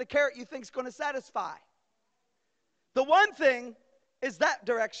going to the carrot you think is going to satisfy. The one thing is that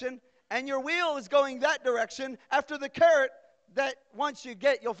direction, and your wheel is going that direction after the carrot that once you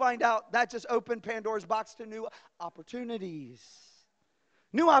get, you'll find out that just opened Pandora's box to new opportunities.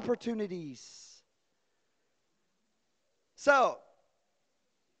 New opportunities. So,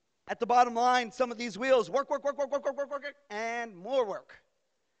 at the bottom line, some of these wheels work, and more work.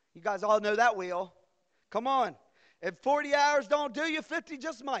 You guys all know that wheel. Come on. If 40 hours don't do you, 50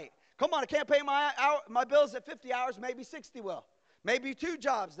 just might. Come on, I can't pay my bills at 50 hours, maybe 60 will. Maybe 2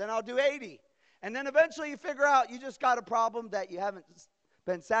 jobs, then I'll do 80. And then eventually you figure out you just got a problem that you haven't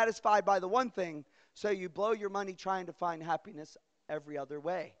been satisfied by the one thing, so you blow your money trying to find happiness every other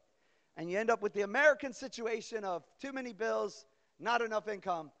way. And you end up with the American situation of too many bills, not enough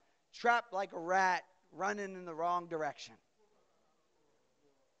income, trapped like a rat, running in the wrong direction.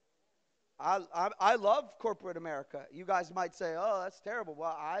 I love corporate America. You guys might say, oh, that's terrible.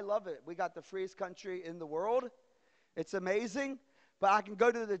 Well, I love it. We got the freest country in the world. It's amazing. But I can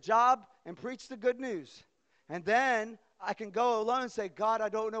go to the job and preach the good news. And then I can go alone and say, God, I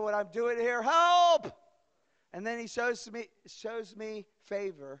don't know what I'm doing here. Help! And then he shows me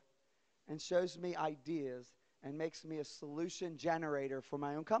favor and shows me ideas and makes me a solution generator for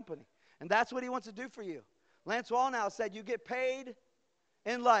my own company. And that's what he wants to do for you. Lance Wallnow said you get paid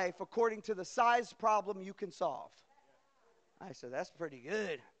in life according to the size problem you can solve. I said, that's pretty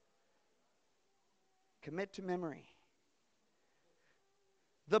good. Commit to memory.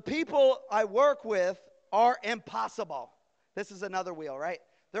 The people I work with are impossible. This is another wheel, right?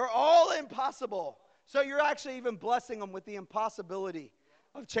 They're all impossible. So you're actually even blessing them with the impossibility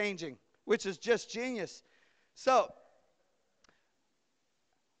of changing, which is just genius. So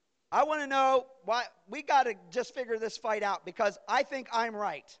I want to know why we got to just figure this fight out, because I think I'm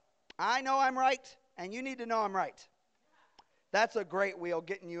right. I know I'm right, and you need to know I'm right. That's a great wheel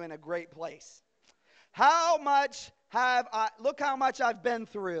getting you in a great place. How much look how much I've been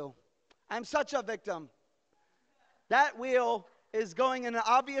through. I'm such a victim. That wheel is going in an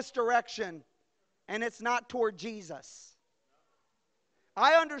obvious direction, and it's not toward Jesus.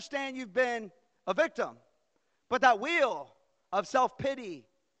 I understand you've been a victim, but that wheel of self-pity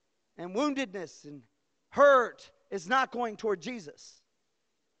and woundedness and hurt is not going toward Jesus.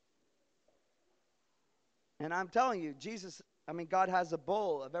 And I'm telling you, God has a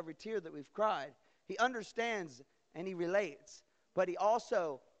bowl of every tear that we've cried. He understands and he relates, but he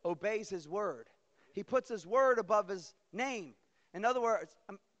also obeys his word. He puts his word above his name. In other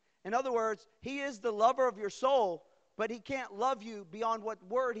words, he is the lover of your soul, but he can't love you beyond what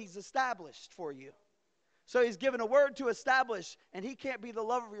word he's established for you. So he's given a word to establish, and he can't be the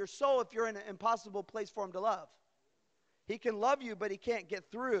lover of your soul if you're in an impossible place for him to love. He can love you, but he can't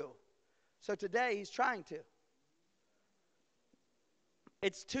get through. So today he's trying to.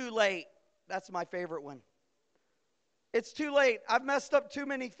 It's too late. That's my favorite one. It's too late. I've messed up too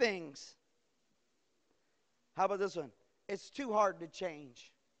many things. How about this one? It's too hard to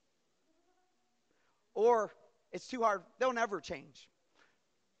change. Or it's too hard. They'll never change.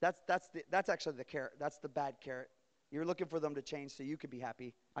 That's actually the carrot. That's the bad carrot. You're looking for them to change so you can be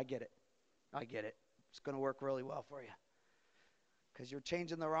happy. I get it. It's going to work really well for you. Because you're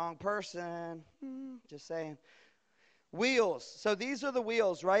changing the wrong person. Just saying. Wheels. So these are the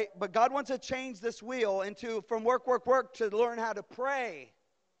wheels, right? But God wants to change this wheel from work to learn how to pray.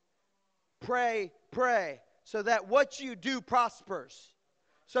 Pray. So that what you do prospers.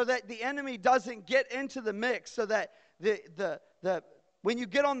 So that the enemy doesn't get into the mix. So that when you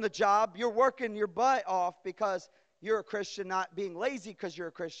get on the job, you're working your butt off because you're a Christian, not being lazy because you're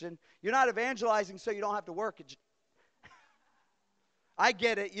a Christian. You're not evangelizing so you don't have to work. I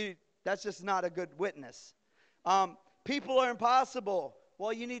get it. That's just not a good witness. People are impossible.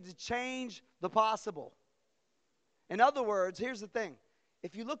 Well, you need to change the possible. In other words, here's the thing.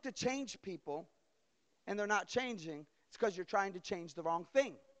 If you look to change people and they're not changing, it's because you're trying to change the wrong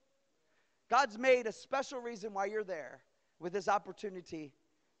thing. God's made a special reason why you're there with this opportunity,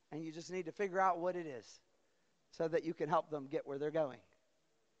 and you just need to figure out what it is so that you can help them get where they're going.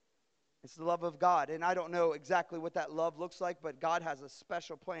 It's the love of God. And I don't know exactly what that love looks like, but God has a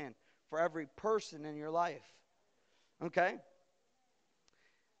special plan for every person in your life. Okay?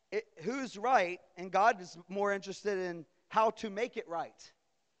 Who's right? And God is more interested in how to make it right.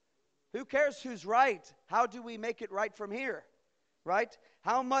 Who cares who's right? How do we make it right from here? Right?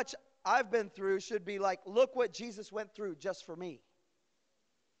 How much I've been through should be like, look what Jesus went through just for me.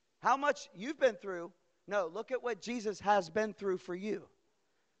 How much you've been through, no, look at what Jesus has been through for you.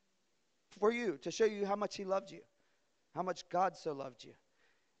 For you, to show you how much he loved you. How much God so loved you.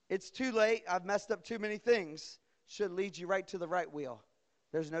 It's too late. I've messed up too many things. Should lead you right to the right wheel.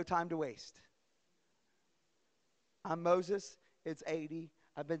 There's no time to waste. I'm Moses. It's 80.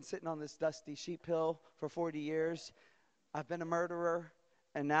 I've been sitting on this dusty sheep hill for 40 years. I've been a murderer,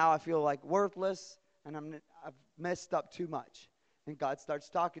 and now I feel like worthless, and I've messed up too much. And God starts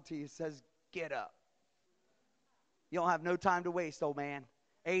talking to you, says, get up. You don't have no time to waste, old man.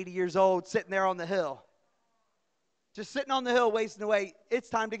 80 years old, sitting there on the hill. Just sitting on the hill, wasting away. It's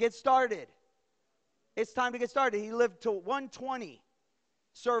time to get started. It's time to get started. He lived to 120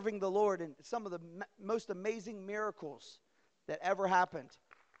 serving the Lord, and some of the most amazing miracles that ever happened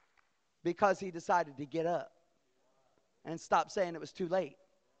because he decided to get up and stop saying it was too late.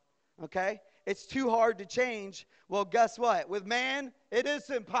 Okay? It's too hard to change. Well, guess what? With man, it is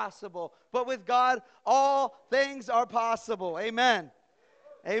impossible. But with God, all things are possible. Amen.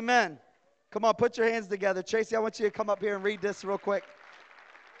 Amen. Come on, put your hands together. Tracy, I want you to come up here and read this real quick.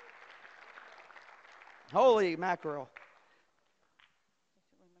 Holy mackerel.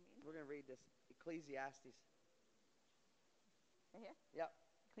 We're going to read this. Ecclesiastes. Right here? Yep.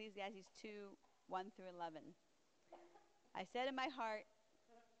 Ecclesiastes 2, 1 through 11. I said in my heart,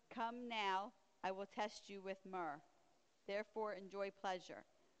 come now, I will test you with myrrh. Therefore enjoy pleasure.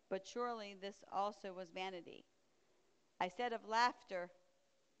 But surely this also was vanity. I said of laughter,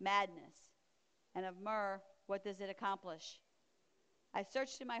 madness, and of myrrh, what does it accomplish? I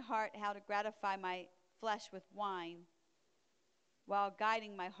searched in my heart how to gratify my flesh with wine, while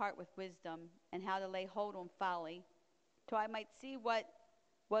guiding my heart with wisdom, and how to lay hold on folly, till I might see what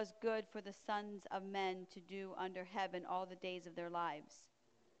was good for the sons of men to do under heaven all the days of their lives.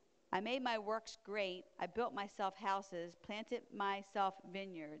 I made my works great. I built myself houses, planted myself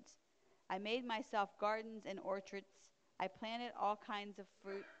vineyards. I made myself gardens and orchards. I planted all kinds of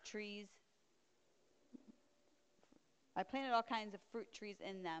fruit trees.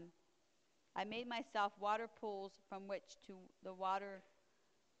 In them. I made myself water pools from which to the water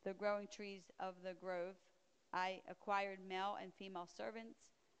the growing trees of the grove. I acquired male and female servants.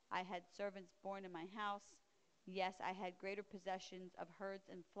 I had servants born in my house. Yes, I had greater possessions of herds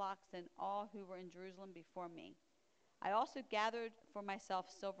and flocks than all who were in Jerusalem before me. I also gathered for myself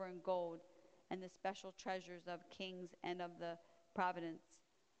silver and gold, and the special treasures of kings and of the providence.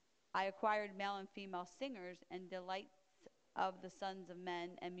 I acquired male and female singers and delights of the sons of men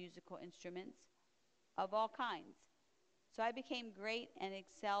and musical instruments of all kinds. So I became great and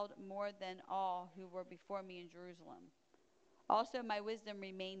excelled more than all who were before me in Jerusalem. Also, my wisdom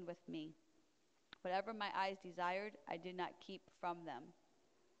remained with me. Whatever my eyes desired, I did not keep from them.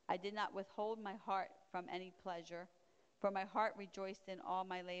 I did not withhold my heart from any pleasure, for my heart rejoiced in all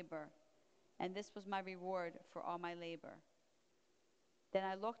my labor, and this was my reward for all my labor. Then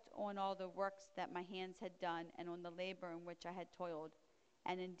I looked on all the works that my hands had done, and on the labor in which I had toiled,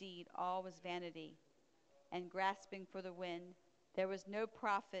 and indeed all was vanity, and grasping for the wind. There was no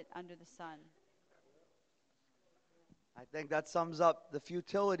profit under the sun. I think that sums up the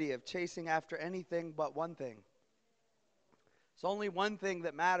futility of chasing after anything but one thing. It's only one thing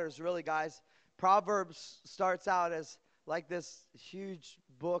that matters, really, guys. Proverbs starts out as like this huge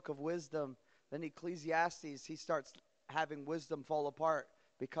book of wisdom. Then Ecclesiastes, he starts having wisdom fall apart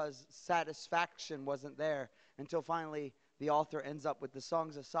because satisfaction wasn't there until finally the author ends up with the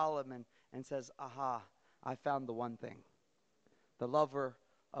Songs of Solomon and says, aha, I found the one thing, the lover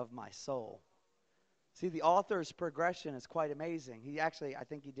of my soul. See, the author's progression is quite amazing. He actually, I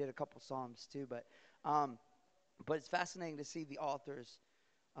think he did a couple Psalms too, but it's fascinating to see the author's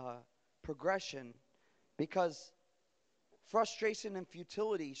progression, because frustration and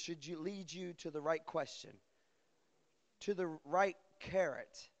futility should lead you to the right question, to the right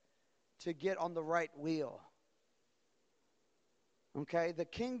carrot, to get on the right wheel. Okay? The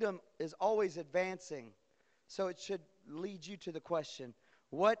kingdom is always advancing, so it should lead you to the question,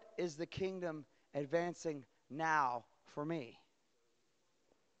 what is the kingdom advancing now for me?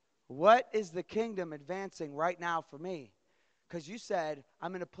 What is the kingdom advancing right now for me? Because you said,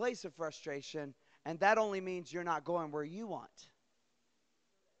 I'm in a place of frustration, and that only means you're not going where you want.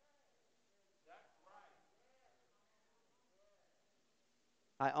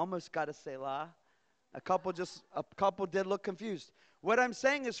 I almost got to say la. A couple did look confused. What I'm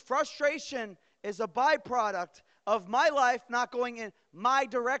saying is frustration is a byproduct of my life not going in my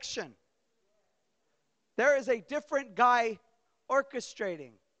direction. There is a different guy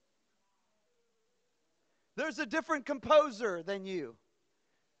orchestrating. There's a different composer than you.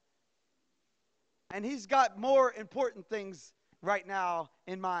 And he's got more important things right now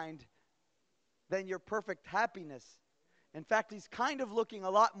in mind than your perfect happiness. In fact, he's kind of looking a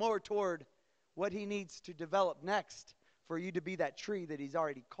lot more toward what he needs to develop next for you to be that tree that he's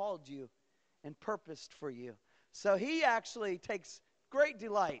already called you and purposed for you. So he actually takes great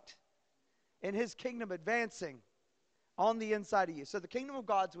delight in his kingdom advancing on the inside of you. So the kingdom of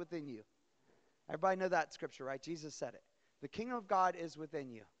God's within you. Everybody know that scripture, right? Jesus said it. The kingdom of God is within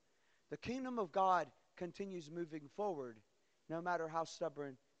you. The kingdom of God continues moving forward no matter how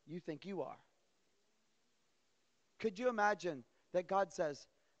stubborn you think you are. Could you imagine that God says,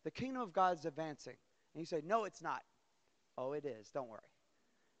 the kingdom of God is advancing? And you say, no, it's not. Oh, it is. Don't worry.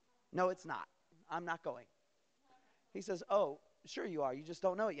 No, it's not. I'm not going. He says, oh, sure you are. You just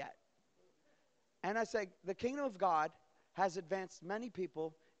don't know it yet. And I say, the kingdom of God has advanced many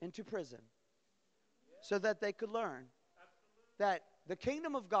people into prison so that they could learn that the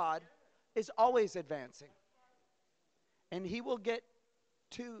kingdom of God is always advancing. And he will do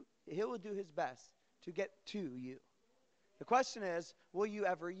his best to get to you. The question is, will you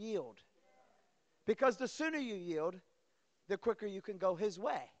ever yield? Because the sooner you yield, the quicker you can go his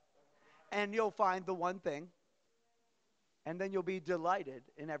way. And you'll find the one thing, and then you'll be delighted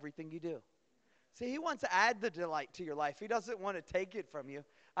in everything you do. See, he wants to add the delight to your life. He doesn't want to take it from you.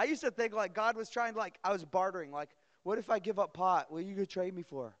 I used to think like God was trying to, I was bartering. Like, what if I give up pot? What are you going to trade me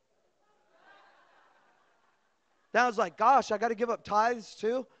for? Then I was like, gosh, I got to give up tithes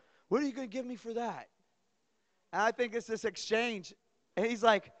too? What are you going to give me for that? And I think it's this exchange. And he's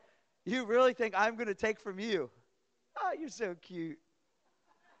like, you really think I'm going to take from you? Oh, you're so cute.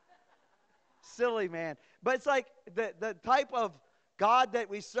 Silly, man. But it's like the type of God that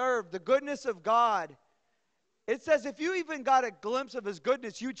we serve, the goodness of God. It says if you even got a glimpse of his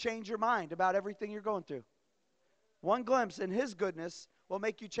goodness, you change your mind about everything you're going through. One glimpse in his goodness will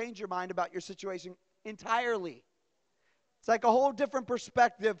make you change your mind about your situation entirely. It's like a whole different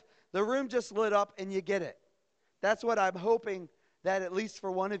perspective. The room just lit up and you get it. That's what I'm hoping that at least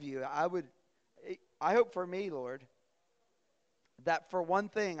for one of you, I hope for me, Lord, that for one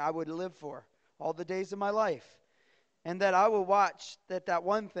thing I would live for all the days of my life. And that I will watch that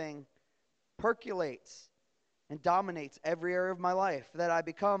one thing percolates and dominates every area of my life. That I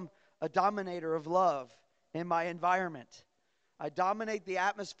become a dominator of love in my environment. I dominate the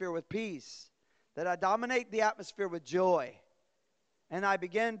atmosphere with peace. That I dominate the atmosphere with joy. And I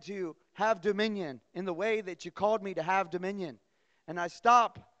begin to have dominion in the way that you called me to have dominion. And I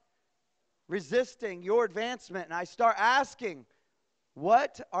stop resisting your advancement, and I start asking,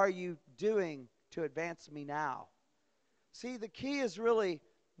 what are you doing to advance me now? See, the key is really,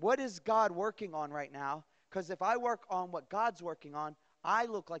 what is God working on right now? Because if I work on what God's working on, I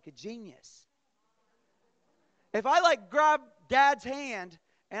look like a genius. If I like grab Dad's hand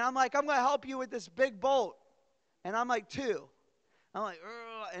and I'm like, I'm going to help you with this big bolt, and I'm like 2, I'm like,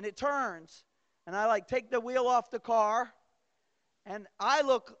 ugh, and it turns, and I like take the wheel off the car, and I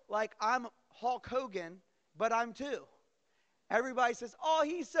look like I'm Hulk Hogan, but I'm 2. Everybody says, oh,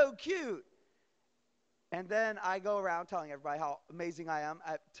 he's so cute. And then I go around telling everybody how amazing I am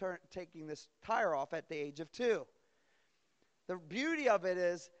at taking this tire off at the age of 2. The beauty of it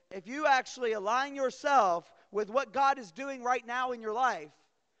is, if you actually align yourself with what God is doing right now in your life,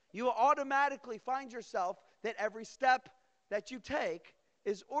 you will automatically find yourself that every step that you take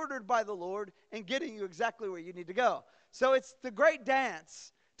is ordered by the Lord and getting you exactly where you need to go. So it's the great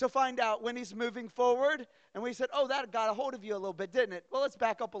dance to find out when he's moving forward. And we said, oh, that got a hold of you a little bit, didn't it? Well, let's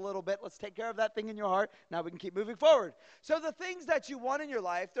back up a little bit. Let's take care of that thing in your heart. Now we can keep moving forward. So the things that you want in your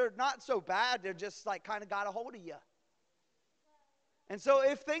life, they're not so bad. They're just like kind of got a hold of you. And so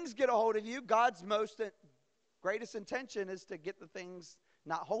if things get a hold of you, God's greatest intention is to get the things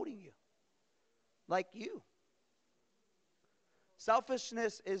not holding you, like you.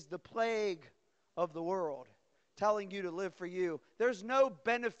 Selfishness is the plague of the world, telling you to live for you. There's no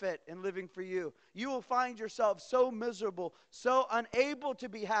benefit in living for you. You will find yourself so miserable, so unable to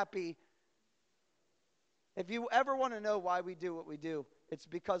be happy. If you ever want to know why we do what we do, it's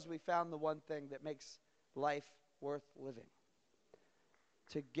because we found the one thing that makes life worth living.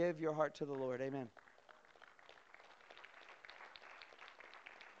 To give your heart to the Lord. Amen.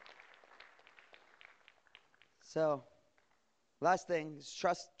 So, last thing is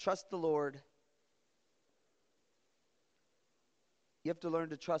trust the Lord. You have to learn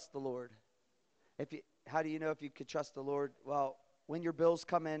to trust the Lord. How do you know if you could trust the Lord? Well, when your bills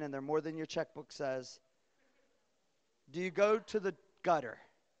come in and they're more than your checkbook says, do you go to the gutter?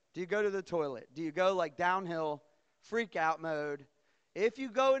 Do you go to the toilet? Do you go like downhill, freak out mode? If you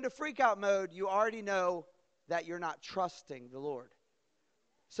go into freak out mode, you already know that you're not trusting the Lord.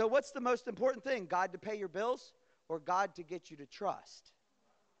 So what's the most important thing? God to pay your bills or God to get you to trust?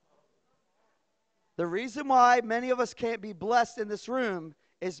 The reason why many of us can't be blessed in this room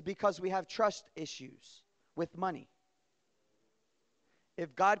is because we have trust issues with money.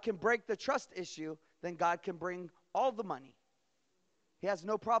 If God can break the trust issue, then God can bring all the money. He has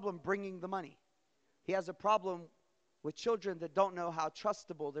no problem bringing the money. He has a problem with children that don't know how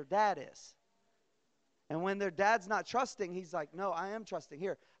trustable their dad is. And when their dad's not trusting, he's like, no, I am trusting.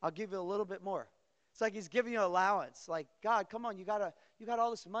 Here, I'll give you a little bit more. It's like he's giving you allowance. Like, God, come on, you got all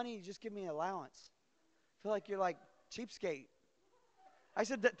this money, you just give me an allowance. I feel like you're like cheapskate. I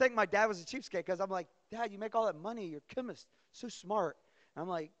said think my dad was a cheapskate because I'm like, Dad, you make all that money, you're a chemist, so smart. And I'm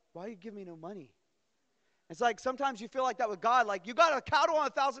like, why do you give me no money? It's like sometimes you feel like that with God, like you got a cattle on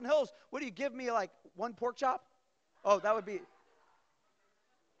 1,000 hills. What do you give me, like one pork chop? Oh, that would be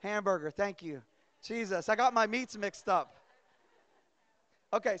hamburger. Thank you. Jesus, I got my meats mixed up.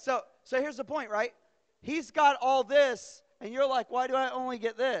 Okay, so here's the point, right? He's got all this, and you're like, why do I only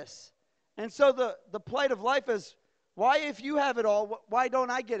get this? And so the plight of life is, why if you have it all, why don't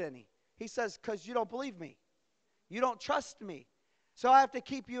I get any? He says, because you don't believe me. You don't trust me. So I have to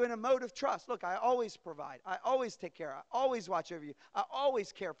keep you in a mode of trust. Look, I always provide. I always take care. I always watch over you. I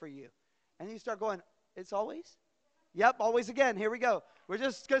always care for you. And you start going, it's always? Yep, always again. Here we go. We're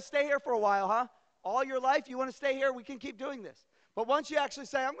just going to stay here for a while, huh? All your life, you want to stay here? We can keep doing this. But once you actually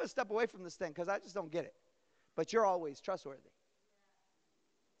say, I'm going to step away from this thing because I just don't get it. But you're always trustworthy.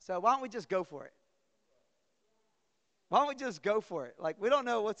 So why don't we just go for it? Why don't we just go for it? Like, we don't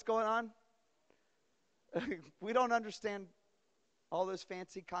know what's going on. We don't understand all those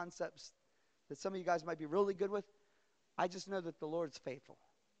fancy concepts that some of you guys might be really good with. I just know that the Lord's faithful.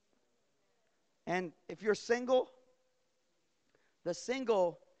 And if you're single, the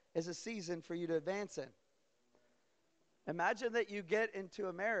single is a season for you to advance in. Imagine that you get into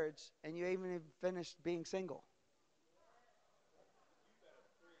a marriage and you even finished being single.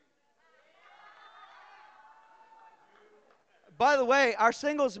 By the way, our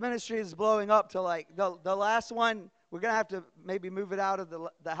singles ministry is blowing up to like the last one. We're going to have to maybe move it out of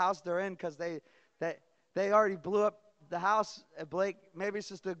the house they're in because they already blew up the house. Blake, maybe it's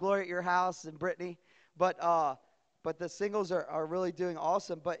just the glory at your house and Brittany. But the singles are really doing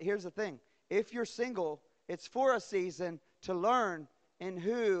awesome. But here's the thing. If you're single, it's for a season to learn in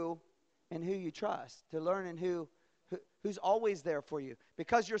who you trust, to learn in who's always there for you.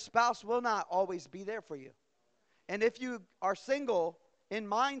 Because your spouse will not always be there for you. And if you are single in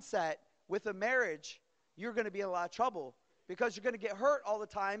mindset with a marriage, you're going to be in a lot of trouble because you're going to get hurt all the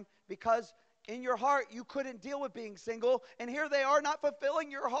time because in your heart you couldn't deal with being single, and here they are not fulfilling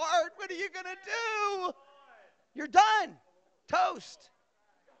your heart. What are you going to do? You're done. Toast.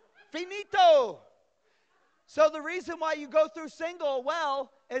 Finito. So the reason why you go through single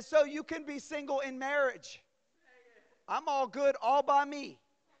well is so you can be single in marriage. I'm all good all by me.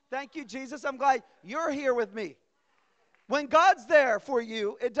 Thank you, Jesus. I'm glad you're here with me. When God's there for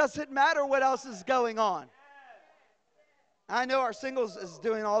you, it doesn't matter what else is going on. I know our singles is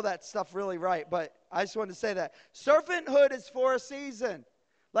doing all that stuff really right, but I just wanted to say that. Servanthood is for a season.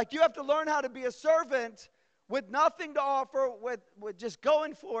 Like, you have to learn how to be a servant with nothing to offer, with just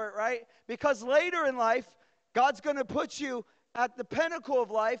going for it, right? Because later in life, God's going to put you at the pinnacle of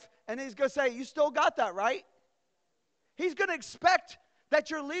life, and he's going to say, you still got that, right? He's going to expect that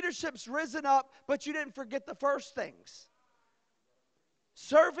your leadership's risen up, but you didn't forget the first things.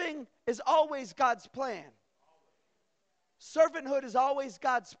 Serving is always God's plan. Servanthood is always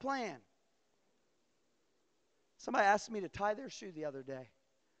God's plan. Somebody asked me to tie their shoe the other day.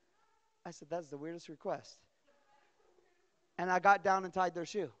 I said, that's the weirdest request. And I got down and tied their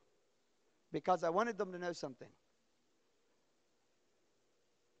shoe because I wanted them to know something.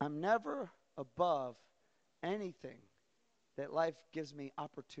 I'm never above anything that life gives me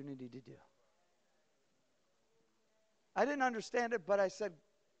opportunity to do. I didn't understand it, but I said,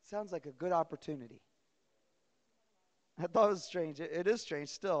 sounds like a good opportunity. I thought it was strange. It is strange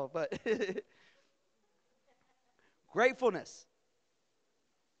still, but gratefulness.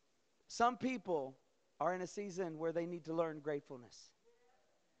 Some people are in a season where they need to learn gratefulness.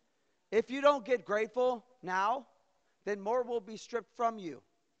 If you don't get grateful now, then more will be stripped from you.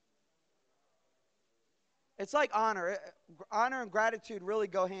 It's like honor. Honor and gratitude really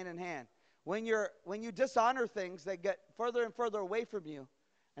go hand in hand. When you dishonor things, they get further and further away from you.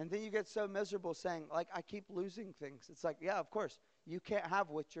 And then you get so miserable saying, like, I keep losing things. It's like, yeah, of course. You can't have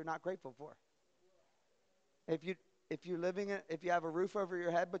what you're not grateful for. If you have a roof over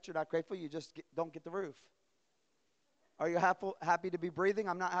your head but you're not grateful, you just don't get the roof. Are you happy to be breathing?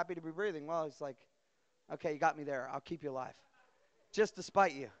 I'm not happy to be breathing. Well, it's like, okay, you got me there. I'll keep you alive. Just to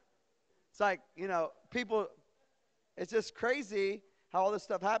spite you. It's like, people, it's just crazy how all this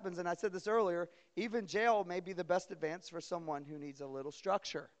stuff happens. And I said this earlier, even jail may be the best advance for someone who needs a little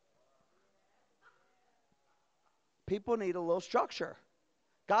structure. People need a little structure.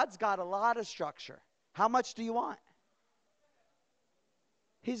 God's got a lot of structure. How much do you want?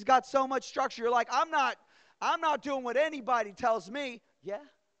 He's got so much structure. You're like, I'm not doing what anybody tells me. Yeah.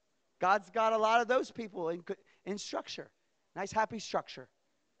 God's got a lot of those people in structure. Nice, happy structure.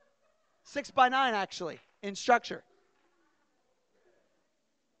 6x9, actually, in structure.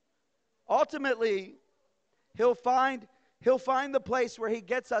 Ultimately, he'll find the place where he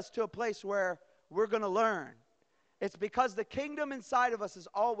gets us to a place where we're going to learn. It's because the kingdom inside of us is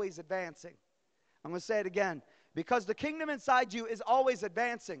always advancing. I'm going to say it again. Because the kingdom inside you is always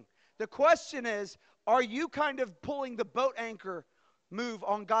advancing. The question is, are you kind of pulling the boat anchor move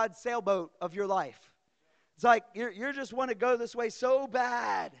on God's sailboat of your life? It's like you just want to go this way so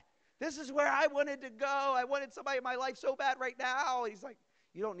bad. This is where I wanted to go. I wanted somebody in my life so bad right now. He's like,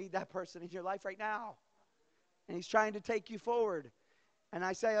 you don't need that person in your life right now. And he's trying to take you forward. And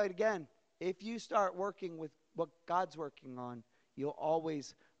I say it again, if you start working with what God's working on, you'll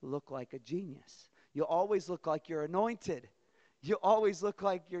always look like a genius. You'll always look like you're anointed. You'll always look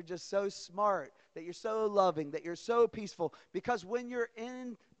like you're just so smart, that you're so loving, that you're so peaceful. Because when you're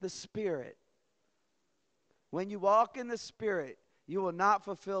in the Spirit, when you walk in the Spirit, you will not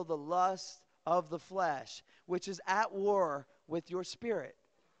fulfill the lust of the flesh, which is at war with your spirit.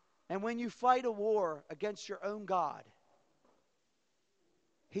 And when you fight a war against your own God,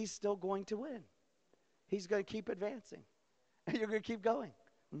 he's still going to win. He's going to keep advancing. And you're going to keep going.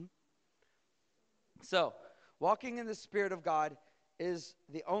 So, walking in the Spirit of God is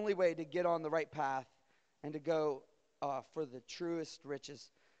the only way to get on the right path and to go for the truest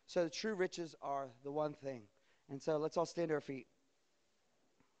riches. So the true riches are the one thing. And so let's all stand to our feet.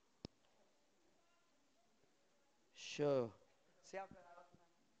 Sure. See how good I look?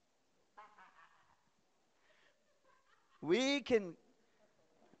 We can,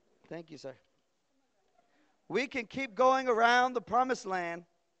 thank you, sir. We can keep going around the promised land,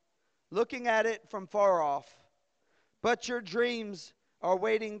 looking at it from far off, but your dreams are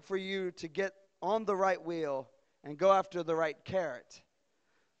waiting for you to get on the right wheel and go after the right carrot.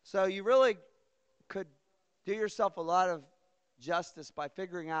 So you really could do yourself a lot of justice by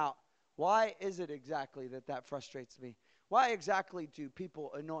figuring out, why is it exactly that frustrates me? Why exactly do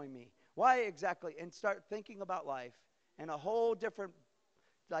people annoy me? Why exactly? And start thinking about life in a whole different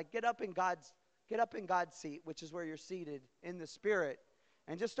like get up in God's seat, which is where you're seated in the Spirit,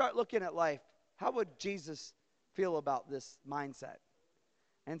 and just start looking at life. How would Jesus feel about this mindset?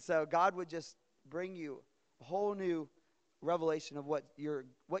 And so God would just bring you a whole new revelation of what you're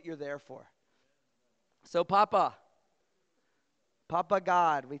there for. So Papa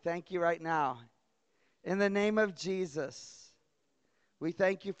God, we thank you right now. In the name of Jesus, we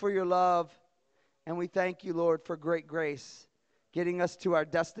thank you for your love, and we thank you, Lord, for great grace, getting us to our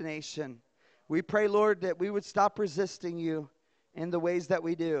destination. We pray, Lord, that we would stop resisting you in the ways that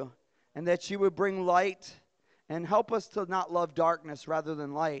we do, and that you would bring light and help us to not love darkness rather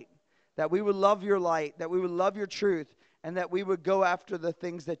than light, that we would love your light, that we would love your truth, and that we would go after the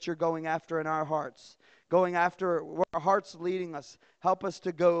things that you're going after in our hearts, going after where our hearts leading us. Help us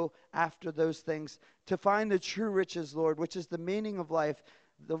to go after those things, to find the true riches, Lord, which is the meaning of life,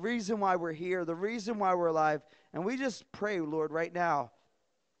 the reason why we're here, the reason why we're alive. And we just pray, Lord, right now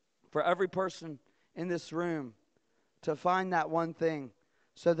for every person in this room to find that one thing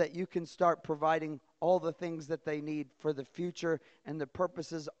so that you can start providing all the things that they need for the future and the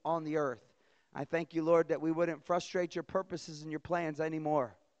purposes on the earth. I thank you, Lord, that we wouldn't frustrate your purposes and your plans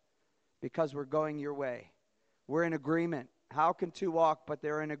anymore because we're going your way. We're in agreement. How can two walk but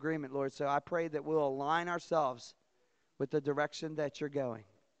they're in agreement, Lord? So I pray that we'll align ourselves with the direction that you're going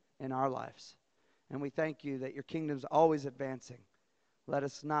in our lives. And we thank you that your kingdom's always advancing. Let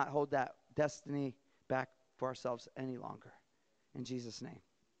us not hold that destiny back for ourselves any longer. In Jesus' name.